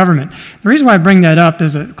inside the government. The reason why I bring that up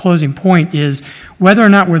as a closing point is whether or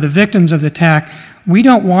not we're the victims of the attack, we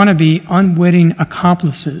don't want to be unwitting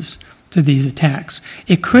accomplices to these attacks.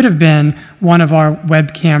 It could have been one of our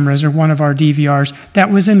web cameras or one of our DVRs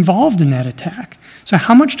that was involved in that attack. So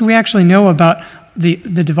how much do we actually know about the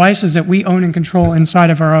devices that we own and control inside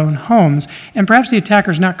of our own homes? And perhaps the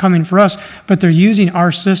attacker's not coming for us, but they're using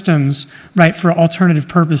our systems, right, for alternative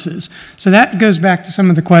purposes. So that goes back to some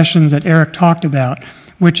of the questions that Eric talked about,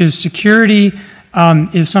 which is security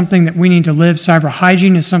is something that we need to live. Cyber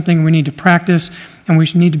hygiene is something we need to practice, and we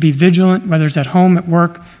need to be vigilant, whether it's at home, at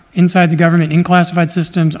work, inside the government, in classified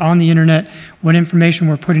systems, on the internet, what information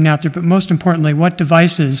we're putting out there, but most importantly, what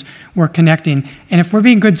devices we're connecting. And if we're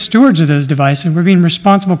being good stewards of those devices, we're being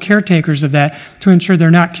responsible caretakers of that to ensure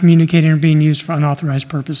they're not communicating or being used for unauthorized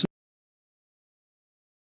purposes.